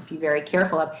have to be very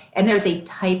careful of. And there's a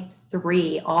type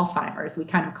 3 Alzheimer's. We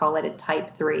kind of call it a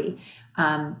type 3.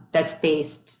 That's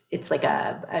it's like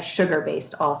a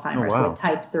sugar-based Alzheimer's. Oh, wow. So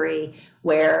type 3,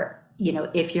 where,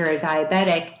 if you're a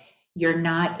diabetic, you're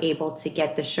not able to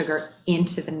get the sugar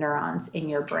into the neurons in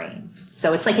your brain.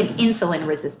 So it's like an insulin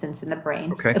resistance in the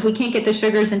brain. Okay. If we can't get the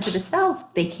sugars into the cells,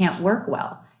 they can't work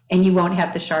well. and you won't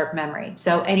have the sharp memory.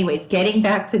 So anyways, getting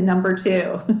back to number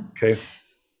 2, Okay.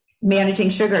 managing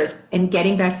sugars, and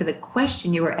getting back to the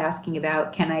question you were asking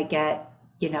about, can I get,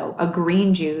 a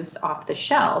green juice off the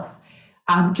shelf?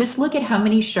 Just look at how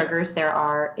many sugars there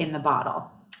are in the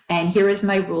bottle. And here is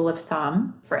my rule of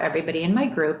thumb for everybody in my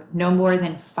group: no more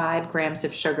than 5 grams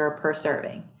of sugar per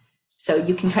serving. So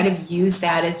you can kind of use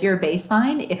that as your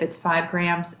baseline. If it's 5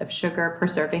 grams of sugar per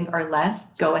serving or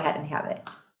less, go ahead and have it.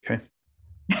 Okay.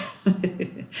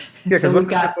 Yeah, because So what's we've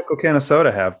a got, typical can of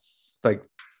soda have? Like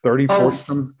 30, oh, 40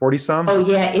 some, 40 some? oh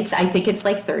yeah, I think it's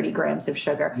like 30 grams of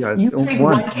sugar. Yeah, You drink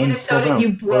one can one of 12 soda, ounce.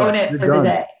 you've blown it You're for the done.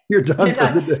 day. You're done You're for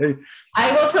done. the day.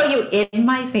 I will tell you, in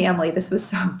my family, this was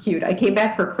so cute. I came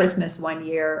back for Christmas one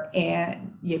year,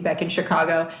 and back in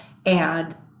Chicago,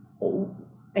 and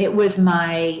it was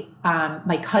my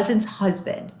cousin's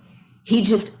husband. He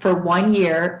just, for one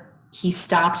year, he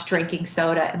stopped drinking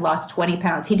soda and lost 20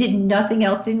 pounds. He did nothing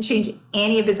else, didn't change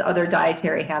any of his other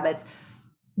dietary habits.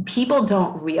 People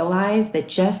don't realize that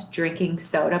just drinking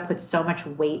soda puts so much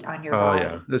weight on your Oh yeah,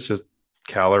 body. it's just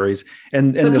calories.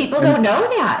 And But people and don't know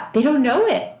that. They don't know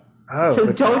it. oh, So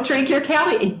okay. don't drink your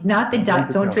calorie. Not the Drink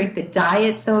the don't calories. drink the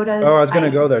diet Oh, sodas. I was gonna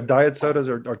go there. Diet sodas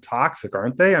are toxic,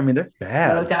 aren't they? I mean, they're No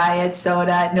bad. diet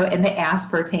soda, no, and the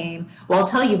aspartame. Well, I'll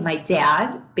tell you, my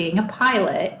dad, being a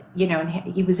pilot, and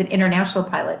he was an international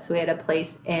pilot, so we had a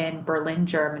place in Berlin,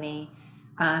 Germany,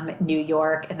 New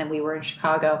York, and then we were in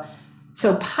Chicago.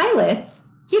 So pilots,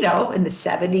 in the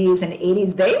 70s and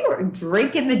 80s, they were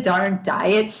drinking the darn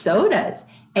diet sodas,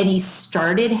 and he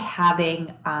started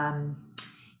having,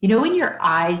 in your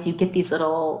eyes, you get these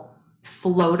little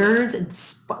floaters and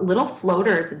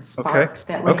Okay. sparks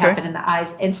that would Okay. happen in the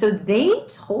eyes. And so they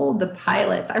told the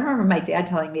pilots, I remember my dad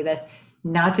telling me this,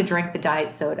 not to drink the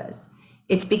diet sodas.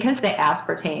 It's because that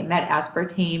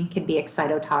aspartame can be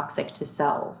excitotoxic to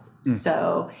cells. Mm.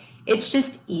 So it's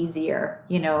just easier,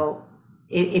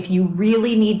 if you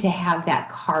really need to have that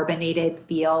carbonated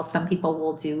feel. Some people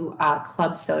will do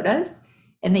club sodas,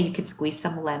 and then you could squeeze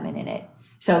some lemon in it.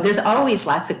 So there's always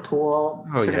lots of cool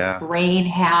Oh sort of yeah. brain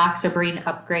hacks or brain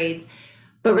upgrades.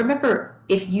 But remember,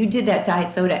 if you did that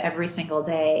diet soda every single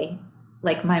day,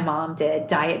 like my mom did,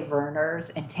 Diet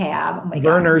Vernors and Tab. Oh my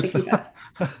God, I'm Burners. thinking about.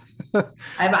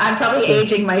 I'm probably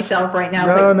aging myself right now,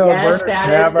 No, but no, yes, Burners that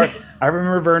tab. is I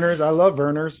remember Burners. I love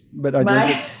Burners, but I drink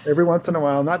it my every once in a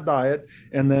while, not diet.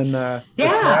 And then but Tab,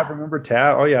 yeah, remember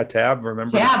Tab? Oh yeah, Tab. Remember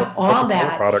the Tab, all Coca-Cola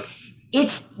that. product.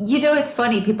 It's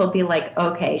funny. People be like,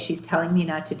 okay, she's telling me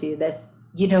not to do this.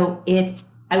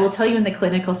 I will tell you, in the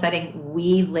clinical setting,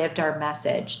 we lived our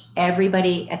message.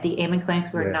 Everybody at the Amen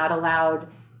clinics, we're Yeah. not allowed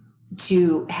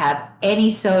to have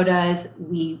any sodas.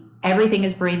 Everything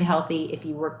is brain healthy. If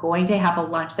you were going to have a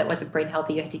lunch that wasn't brain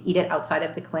healthy, you had to eat it outside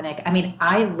of the clinic. I mean,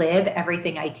 I live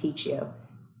everything I teach you.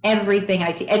 Everything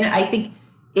I teach. And I think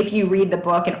if you read the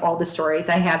book and all the stories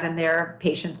I have in there,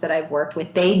 patients that I've worked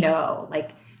with, they know,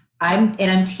 like, I'm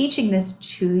teaching this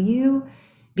to you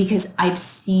because I've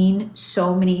seen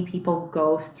so many people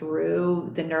go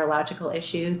through the neurological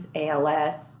issues,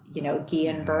 ALS, Yeah.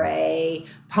 Guillain-Barré,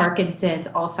 Parkinson's,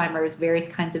 Alzheimer's, various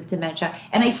kinds of dementia.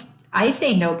 And I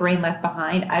say no brain left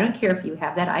behind. I don't care if you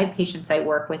have that. I have patients I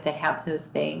work with that have those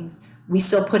things. We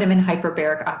still put them in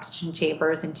hyperbaric oxygen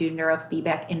chambers and do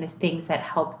neurofeedback in the things that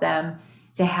help them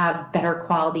to have better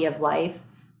quality of life.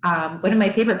 One of my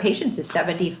favorite patients is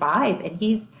 75,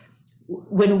 and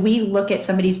when we look at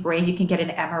somebody's brain, you can get an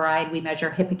MRI and we measure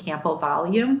hippocampal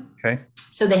volume. Okay.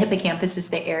 So the hippocampus is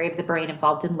the area of the brain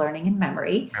involved in learning and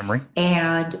memory. Memory.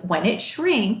 And when it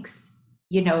shrinks,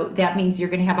 that means you're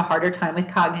going to have a harder time with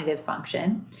cognitive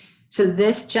function. So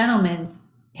this gentleman's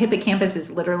hippocampus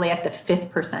is literally at the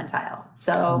 5th percentile.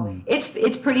 So Hmm.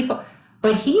 it's pretty small.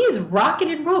 But he is rocking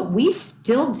and roll. We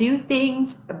still do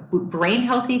things, brain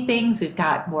healthy things. We've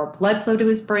got more blood flow to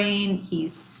his brain.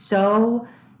 He's so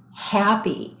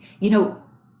happy.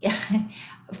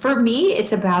 For me,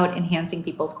 it's about enhancing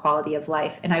people's quality of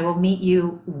life. And I will meet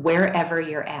you wherever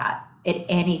you're at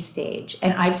any stage.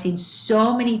 And I've seen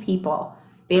so many people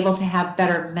be able to have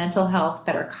better mental health,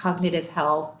 better cognitive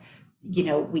health.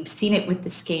 We've seen it with the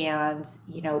scans,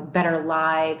 better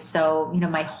lives. So,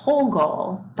 my whole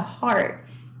goal, the heart,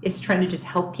 is trying to just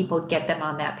help people get them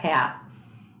on that path.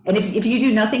 And if you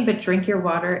do nothing but drink your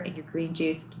water and your green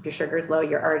juice, keep your sugars low,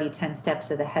 you're already 10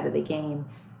 steps ahead of the game.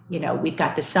 We've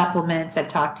got the supplements. I've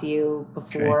talked to you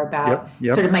Okay. before about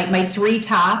Yep. sort Yep. of my 3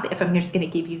 top, if I'm just going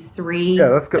to give you Yeah, 3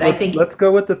 let's go. that I think, Let's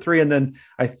go with the three. And then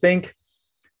I think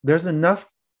there's enough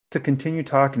to continue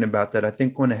talking about that. I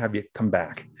think we're going to have you come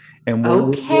back, and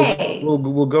okay.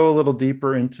 we'll go a little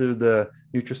deeper into the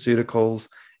nutraceuticals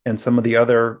and some of the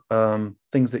other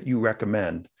things that you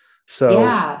recommend. So,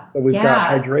 Yeah. so we've got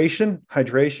Yeah.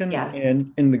 hydration, Yeah.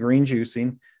 and in the green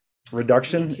juicing, Green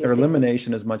reduction or juicing.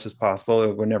 elimination as much as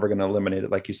possible. We're never going to eliminate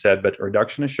it, like you said, but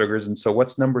reduction of sugars. And so,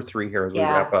 what's number three here as we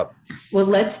wrap Yeah. up? Well,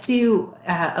 let's do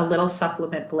a little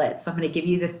supplement blitz. So I'm going to give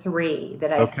you the three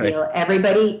that I Okay. feel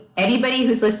anybody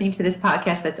who's listening to this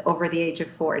podcast that's over the age of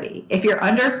 40. If you're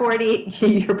under 40,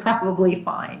 you're probably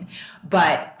fine.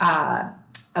 But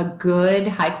a good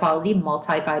high quality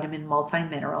multivitamin,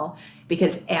 multimineral,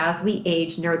 because as we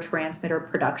age, neurotransmitter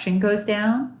production goes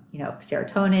down.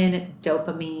 Serotonin,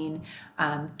 dopamine,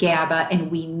 GABA,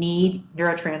 and we need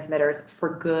neurotransmitters for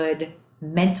good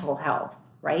mental health,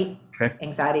 right? Okay.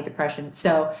 Anxiety, depression.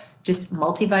 So just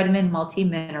multivitamin,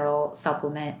 multi-mineral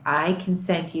supplement. I can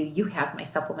send you have my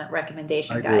supplement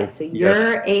recommendation I guide. do. So Yes.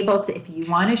 you're able to, if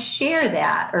you want to share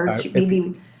that, or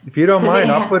maybe If you don't because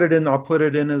mind, I'll put it in. I'll put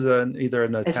it in as either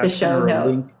an as the attachment show or a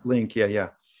note. link. Yeah, yeah.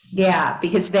 Yeah,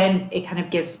 because then it kind of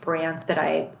gives brands that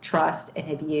I trust and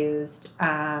have used.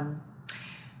 And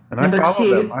I Number follow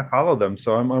them. two, I follow them.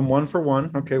 So I'm one for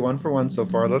one. Okay, one for one so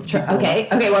far. Let's keep going.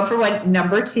 okay, one for one.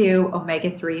 Number two,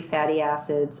 omega-3 fatty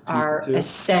acids Two for are two.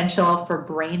 essential for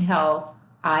brain health,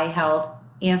 eye health,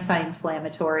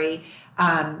 anti-inflammatory.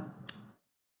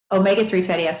 Omega-3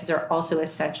 fatty acids are also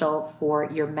essential for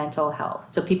your mental health.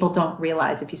 So people don't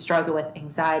realize if you struggle with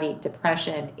anxiety,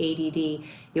 depression, ADD,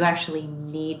 you actually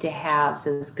need to have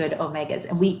those good omegas.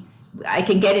 And I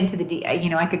can get into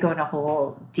I could go in a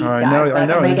whole deep dive I about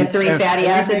know. omega-3 fatty And you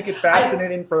acids. make it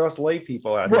fascinating for us lay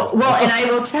people out here. Well, and I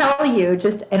will tell you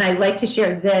and I like to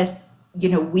share this,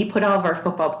 we put all of our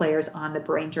football players on the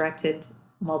brain-directed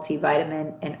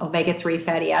multivitamin and omega-3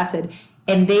 fatty acid,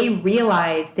 and they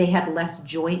realized they had less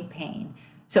joint pain.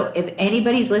 So if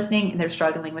anybody's listening and they're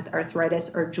struggling with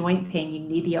arthritis or joint pain, you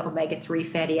need the omega-3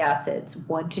 fatty acids.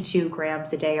 1 to 2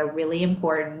 grams a day are really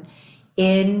important.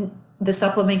 In the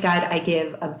supplement guide, I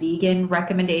give a vegan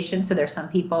recommendation. So there's some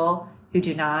people who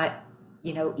do not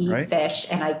eat Right. fish,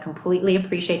 and I completely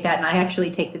appreciate that. And I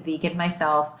actually take the vegan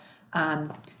myself.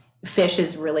 Fish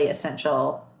is really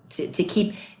essential to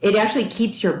keep. It actually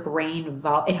keeps your brain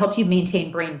it helps you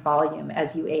maintain brain volume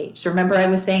as you age. So remember I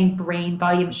was saying brain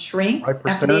volume shrinks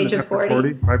after the age of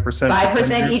 40. 5%.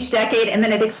 5% each decade, and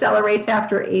then it accelerates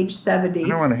after age 70. I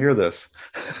don't want to hear this.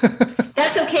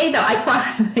 That's okay though. I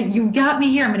promise you've got me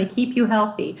here. I'm going to keep you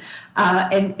healthy.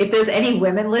 And if there's any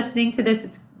women listening to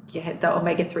this, the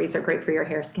omega-3s are great for your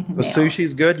hair, skin, and The nails.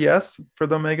 sushi's good, yes, for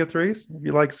the omega-3s. If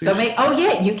you like sushi. Oh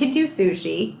yeah, you can do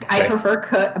sushi. Okay. I prefer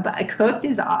cooked, but cooked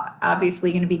is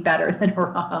obviously going to be better than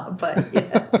raw. But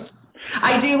yes,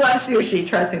 I do love sushi.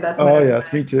 Trust me,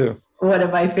 that's Me too. One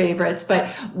of my favorites. But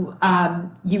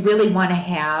you really want to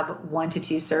have 1 to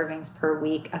 2 servings per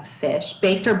week of fish,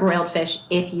 baked or broiled fish,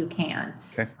 if you can.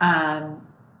 Okay.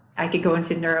 I could go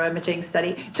into neuroimaging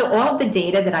study. So all of the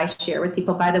data that I share with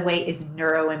people, by the way, is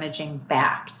neuroimaging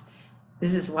backed.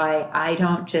 This is why I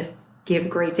don't just give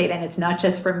great data. And it's not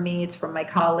just from me, it's from my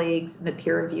colleagues in the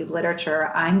peer-reviewed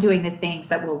literature. I'm doing the things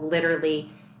that will literally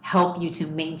help you to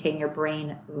maintain your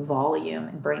brain volume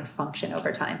and brain function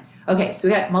over time. Okay, so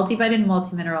we got multivitamin,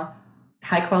 multimineral,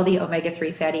 high-quality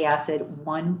omega-3 fatty acid,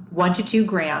 1 to 2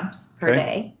 grams per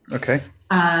day. Okay.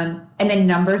 And then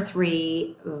number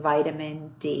 3,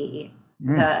 vitamin D,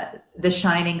 the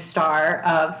shining star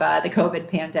of the COVID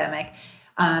pandemic.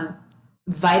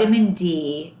 Vitamin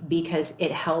D, because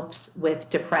it helps with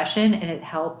depression and it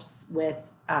helps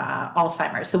with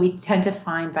Alzheimer's. So we tend to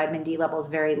find vitamin D levels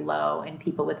very low in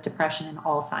people with depression and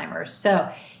Alzheimer's.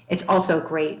 So it's also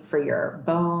great for your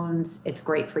bones. It's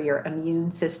great for your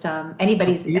immune system.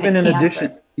 Anybody's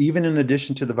even in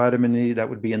addition to the vitamin E that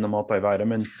would be in the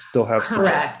multivitamin, still have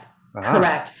correct.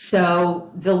 Correct. So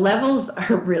the levels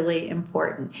are really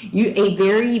important. A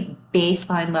very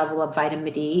baseline level of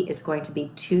vitamin D is going to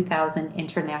be 2,000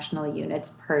 international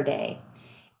units per day.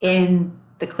 In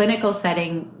the clinical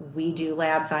setting, we do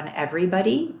labs on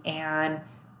everybody, and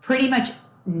pretty much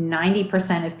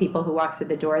 90% of people who walk through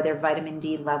the door, their vitamin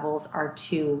D levels are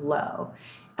too low.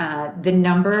 The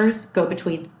numbers go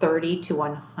between 30 to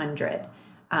 100.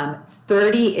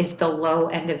 30 is the low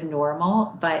end of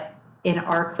normal, but in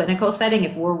our clinical setting,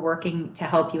 if we're working to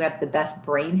help you have the best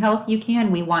brain health you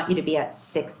can, we want you to be at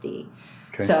 60.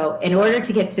 Okay. So in order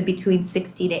to get to between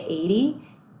 60 to 80,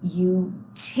 you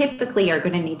typically are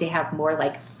going to need to have more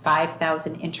like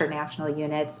 5,000 international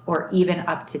units or even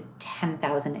up to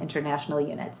 10,000 international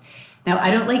units. Now,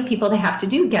 I don't like people to have to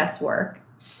do guesswork.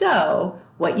 So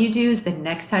what you do is the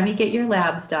next time you get your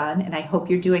labs done, and I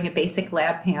hope you're doing a basic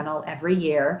lab panel every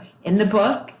year. In the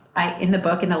book, in the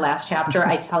book, in the last chapter,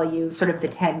 I tell you sort of the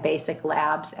 10 basic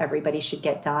labs everybody should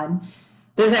get done.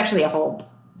 There's actually a whole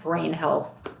brain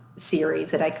health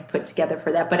series that I could put together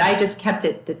for that, but I just kept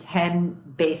it the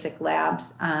 10 basic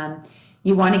labs.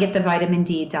 You want to get the vitamin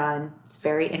D done. It's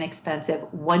very inexpensive.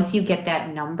 Once you get that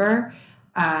number,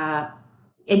 and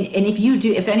if you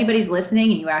do, if anybody's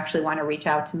listening and you actually want to reach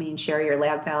out to me and share your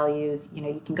lab values,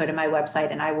 you can go to my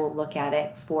website and I will look at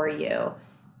it for you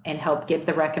and help give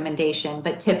the recommendation.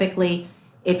 But typically,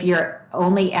 if you're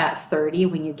only at 30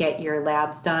 when you get your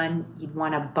labs done, you'd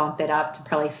want to bump it up to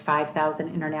probably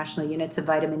 5,000 international units of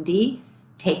vitamin D.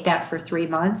 Take that for 3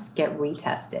 months, get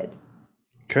retested.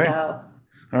 Okay. So,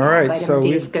 All right. vitamin So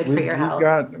D is good for your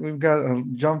health. we've got a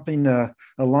jumping a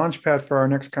launch pad for our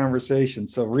next conversation.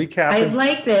 So I recapping,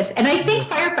 like this. And I think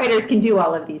firefighters can do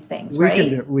all of these things,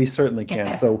 right? we certainly can.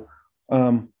 Okay. So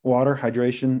water,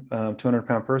 hydration,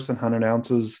 200-pound person, 100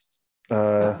 ounces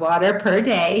Of water per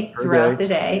day per throughout day the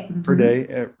day. per Mhm.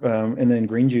 day, and then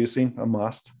green juicing, a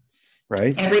must,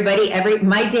 right?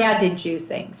 My dad did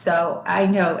juicing. So I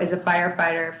know as a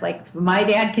firefighter, if my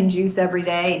dad can juice every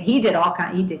day and he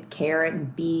did carrot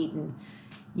and beet and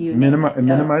you name it. So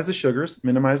Minimize the sugars.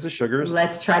 Minimize the sugars.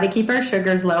 let's try to keep our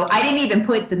sugars low. I didn't even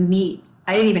put the meat.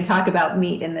 I didn't even talk about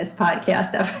meat in this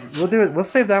podcast We'll episode. do it. We'll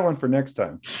save that one for next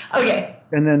time. Okay.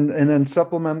 And then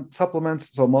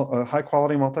supplements. So high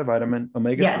quality multivitamin,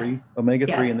 Yes. omega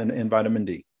three, Yes. and vitamin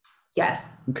D.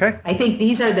 Yes. Okay. I think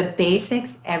these are the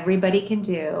basics everybody can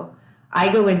do.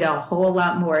 I go into a whole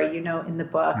lot more, in the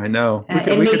book. I know. And We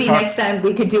could maybe talk. next time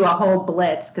we could do a whole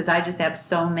blitz because I just have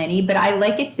so many, but I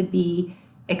like it to be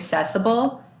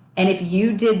accessible. And if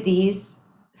you did these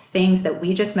things that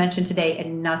we just mentioned today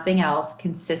and nothing else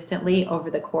consistently over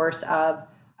the course of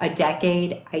a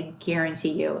decade, I guarantee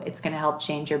you it's going to help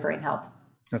change your brain health.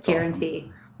 That's awesome.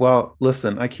 Guarantee. Well,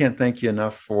 listen, I can't thank you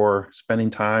enough for spending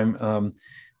time.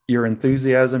 Your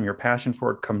enthusiasm, your passion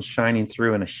for it comes shining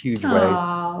through in a huge way,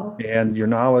 Oh, and your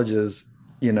knowledge is,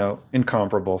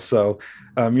 incomparable. So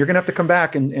you're going to have to come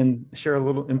back and share a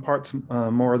little, impart some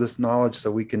more of this knowledge,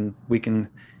 so we can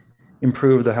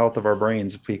improve the health of our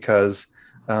brains. Because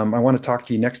I want to talk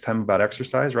to you next time about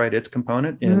exercise, right? Its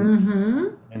component in mm-hmm.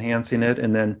 enhancing it,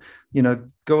 and then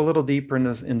go a little deeper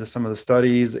into some of the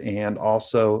studies, and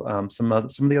also some of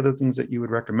the other things that you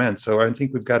would recommend. So I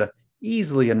think we've got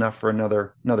easily enough for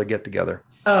another get together.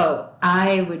 Oh,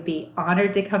 I would be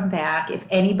honored to come back. If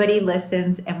anybody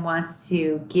listens and wants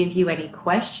to give you any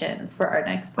questions for our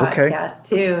next Okay. podcast,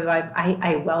 too,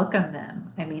 I welcome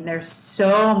them. I mean, there's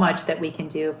so much that we can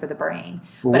do for the brain.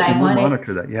 But Well, I we'll want it,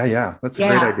 monitor that. Yeah. That's a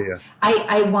great yeah, idea.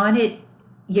 I want it,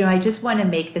 I just want to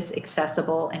make this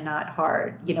accessible and not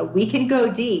hard. We can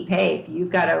go deep. Hey, if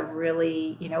you've got a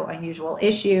really, unusual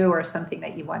issue or something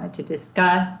that you wanted to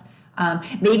discuss,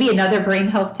 maybe another brain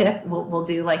health tip. We'll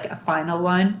do like a final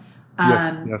one.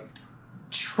 Yes. Um, Yes.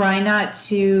 Try not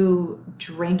to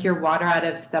drink your water out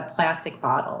of the plastic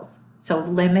bottles. So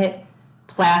limit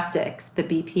plastics, the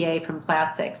BPA from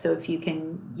plastics. So if you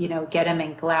can, get them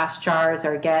in glass jars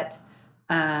or get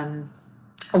a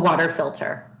water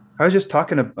filter. I was just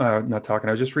not talking.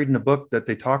 I was just reading a book that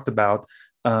they talked about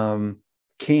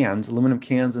aluminum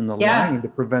cans in the Yeah, lining to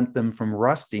prevent them from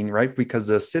rusting, right? Because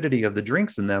the acidity of the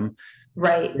drinks in them, they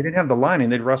right. didn't have the lining,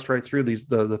 they'd rust right through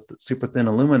the super thin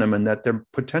aluminum, and that there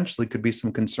potentially could be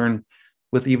some concern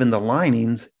with even the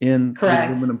linings in the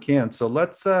Correct. aluminum can. So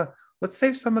let's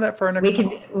save some of that for our We next can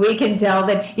call. we can delve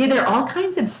in. Yeah, there are all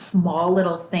kinds of small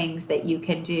little things that you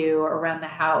can do around the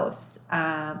house.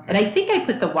 And I think I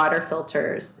put the water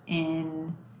filters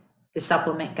in the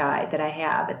supplement guide that I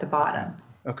have at the bottom.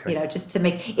 Okay. Just to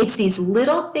make it's these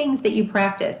little things that you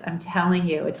practice. I'm telling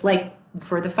you, it's like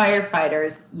for the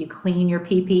firefighters, you clean your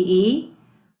PPE,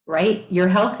 right? You're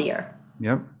healthier.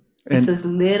 Yep. It's And those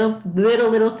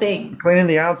little things. cleaning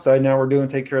the outside, now we're doing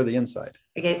take care of the inside.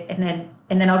 Okay, and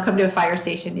then I'll come to a fire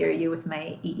station near you with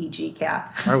my EEG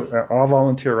cap. I'll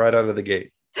volunteer right out of the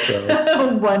gate.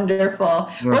 So, Wonderful. Well,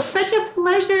 well, such a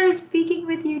pleasure speaking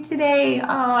with you today. Oh,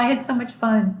 I had so much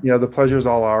fun. yeah, the pleasure is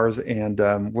all ours, and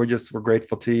we're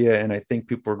grateful to you. And I think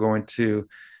people are going to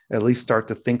at least start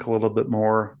to think a little bit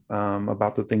more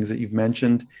about the things that you've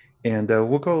mentioned. And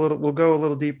we'll go a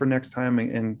little deeper next time,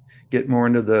 and get more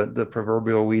into the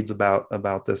proverbial weeds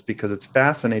about this, because it's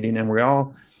fascinating, and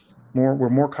we're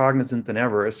more cognizant than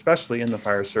ever, especially in the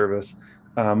fire service,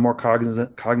 more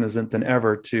cognizant than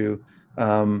ever to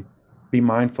be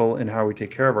mindful in how we take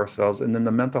care of ourselves. And then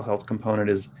the mental health component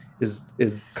is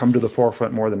come to the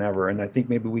forefront more than ever. And I think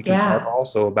maybe we can talk Yeah.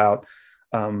 also about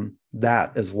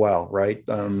that as well, right?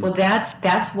 Well,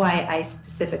 that's why I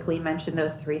specifically mentioned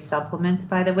those three supplements,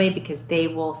 by the way, because they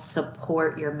will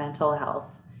support your mental health,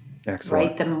 Excellent.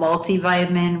 right? The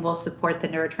multivitamin will support the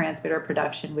neurotransmitter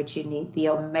production, which you need. The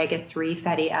omega-3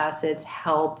 fatty acids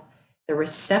help the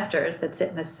receptors that sit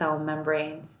in the cell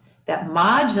membranes that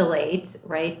modulate,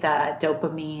 right, the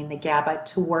dopamine, the GABA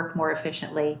to work more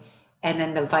efficiently. And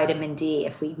then the vitamin D,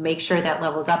 if we make sure that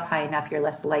level's up high enough, you're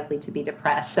less likely to be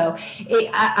depressed. So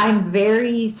I'm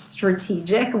very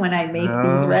strategic when I make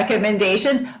these Uh,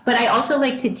 recommendations, but I also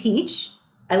like to teach.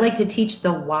 I like to teach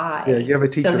the yeah, why you have a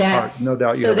so teacher's that heart. No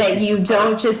doubt you so have a that you teacher's heart.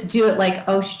 don't just do it like,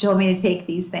 oh, she told me to take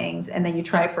these things and then you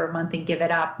try for a month and give it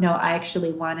up. No, I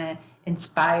actually want to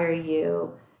inspire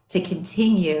you to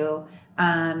continue,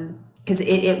 because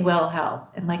it will help.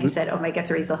 And like I We, said,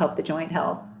 omega-3s will help the joint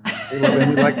health.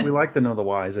 and we like to know the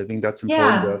whys. I think that's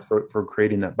important to Yeah. us for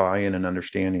creating that buy-in and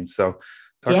understanding. So,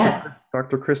 Dr. Yes.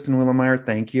 Dr. Kristen Willeumier,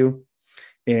 thank you,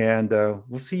 and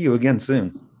we'll see you again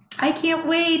soon. I can't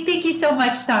wait. Thank you so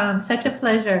much, Tom. Such a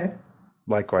pleasure.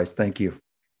 Likewise, thank you.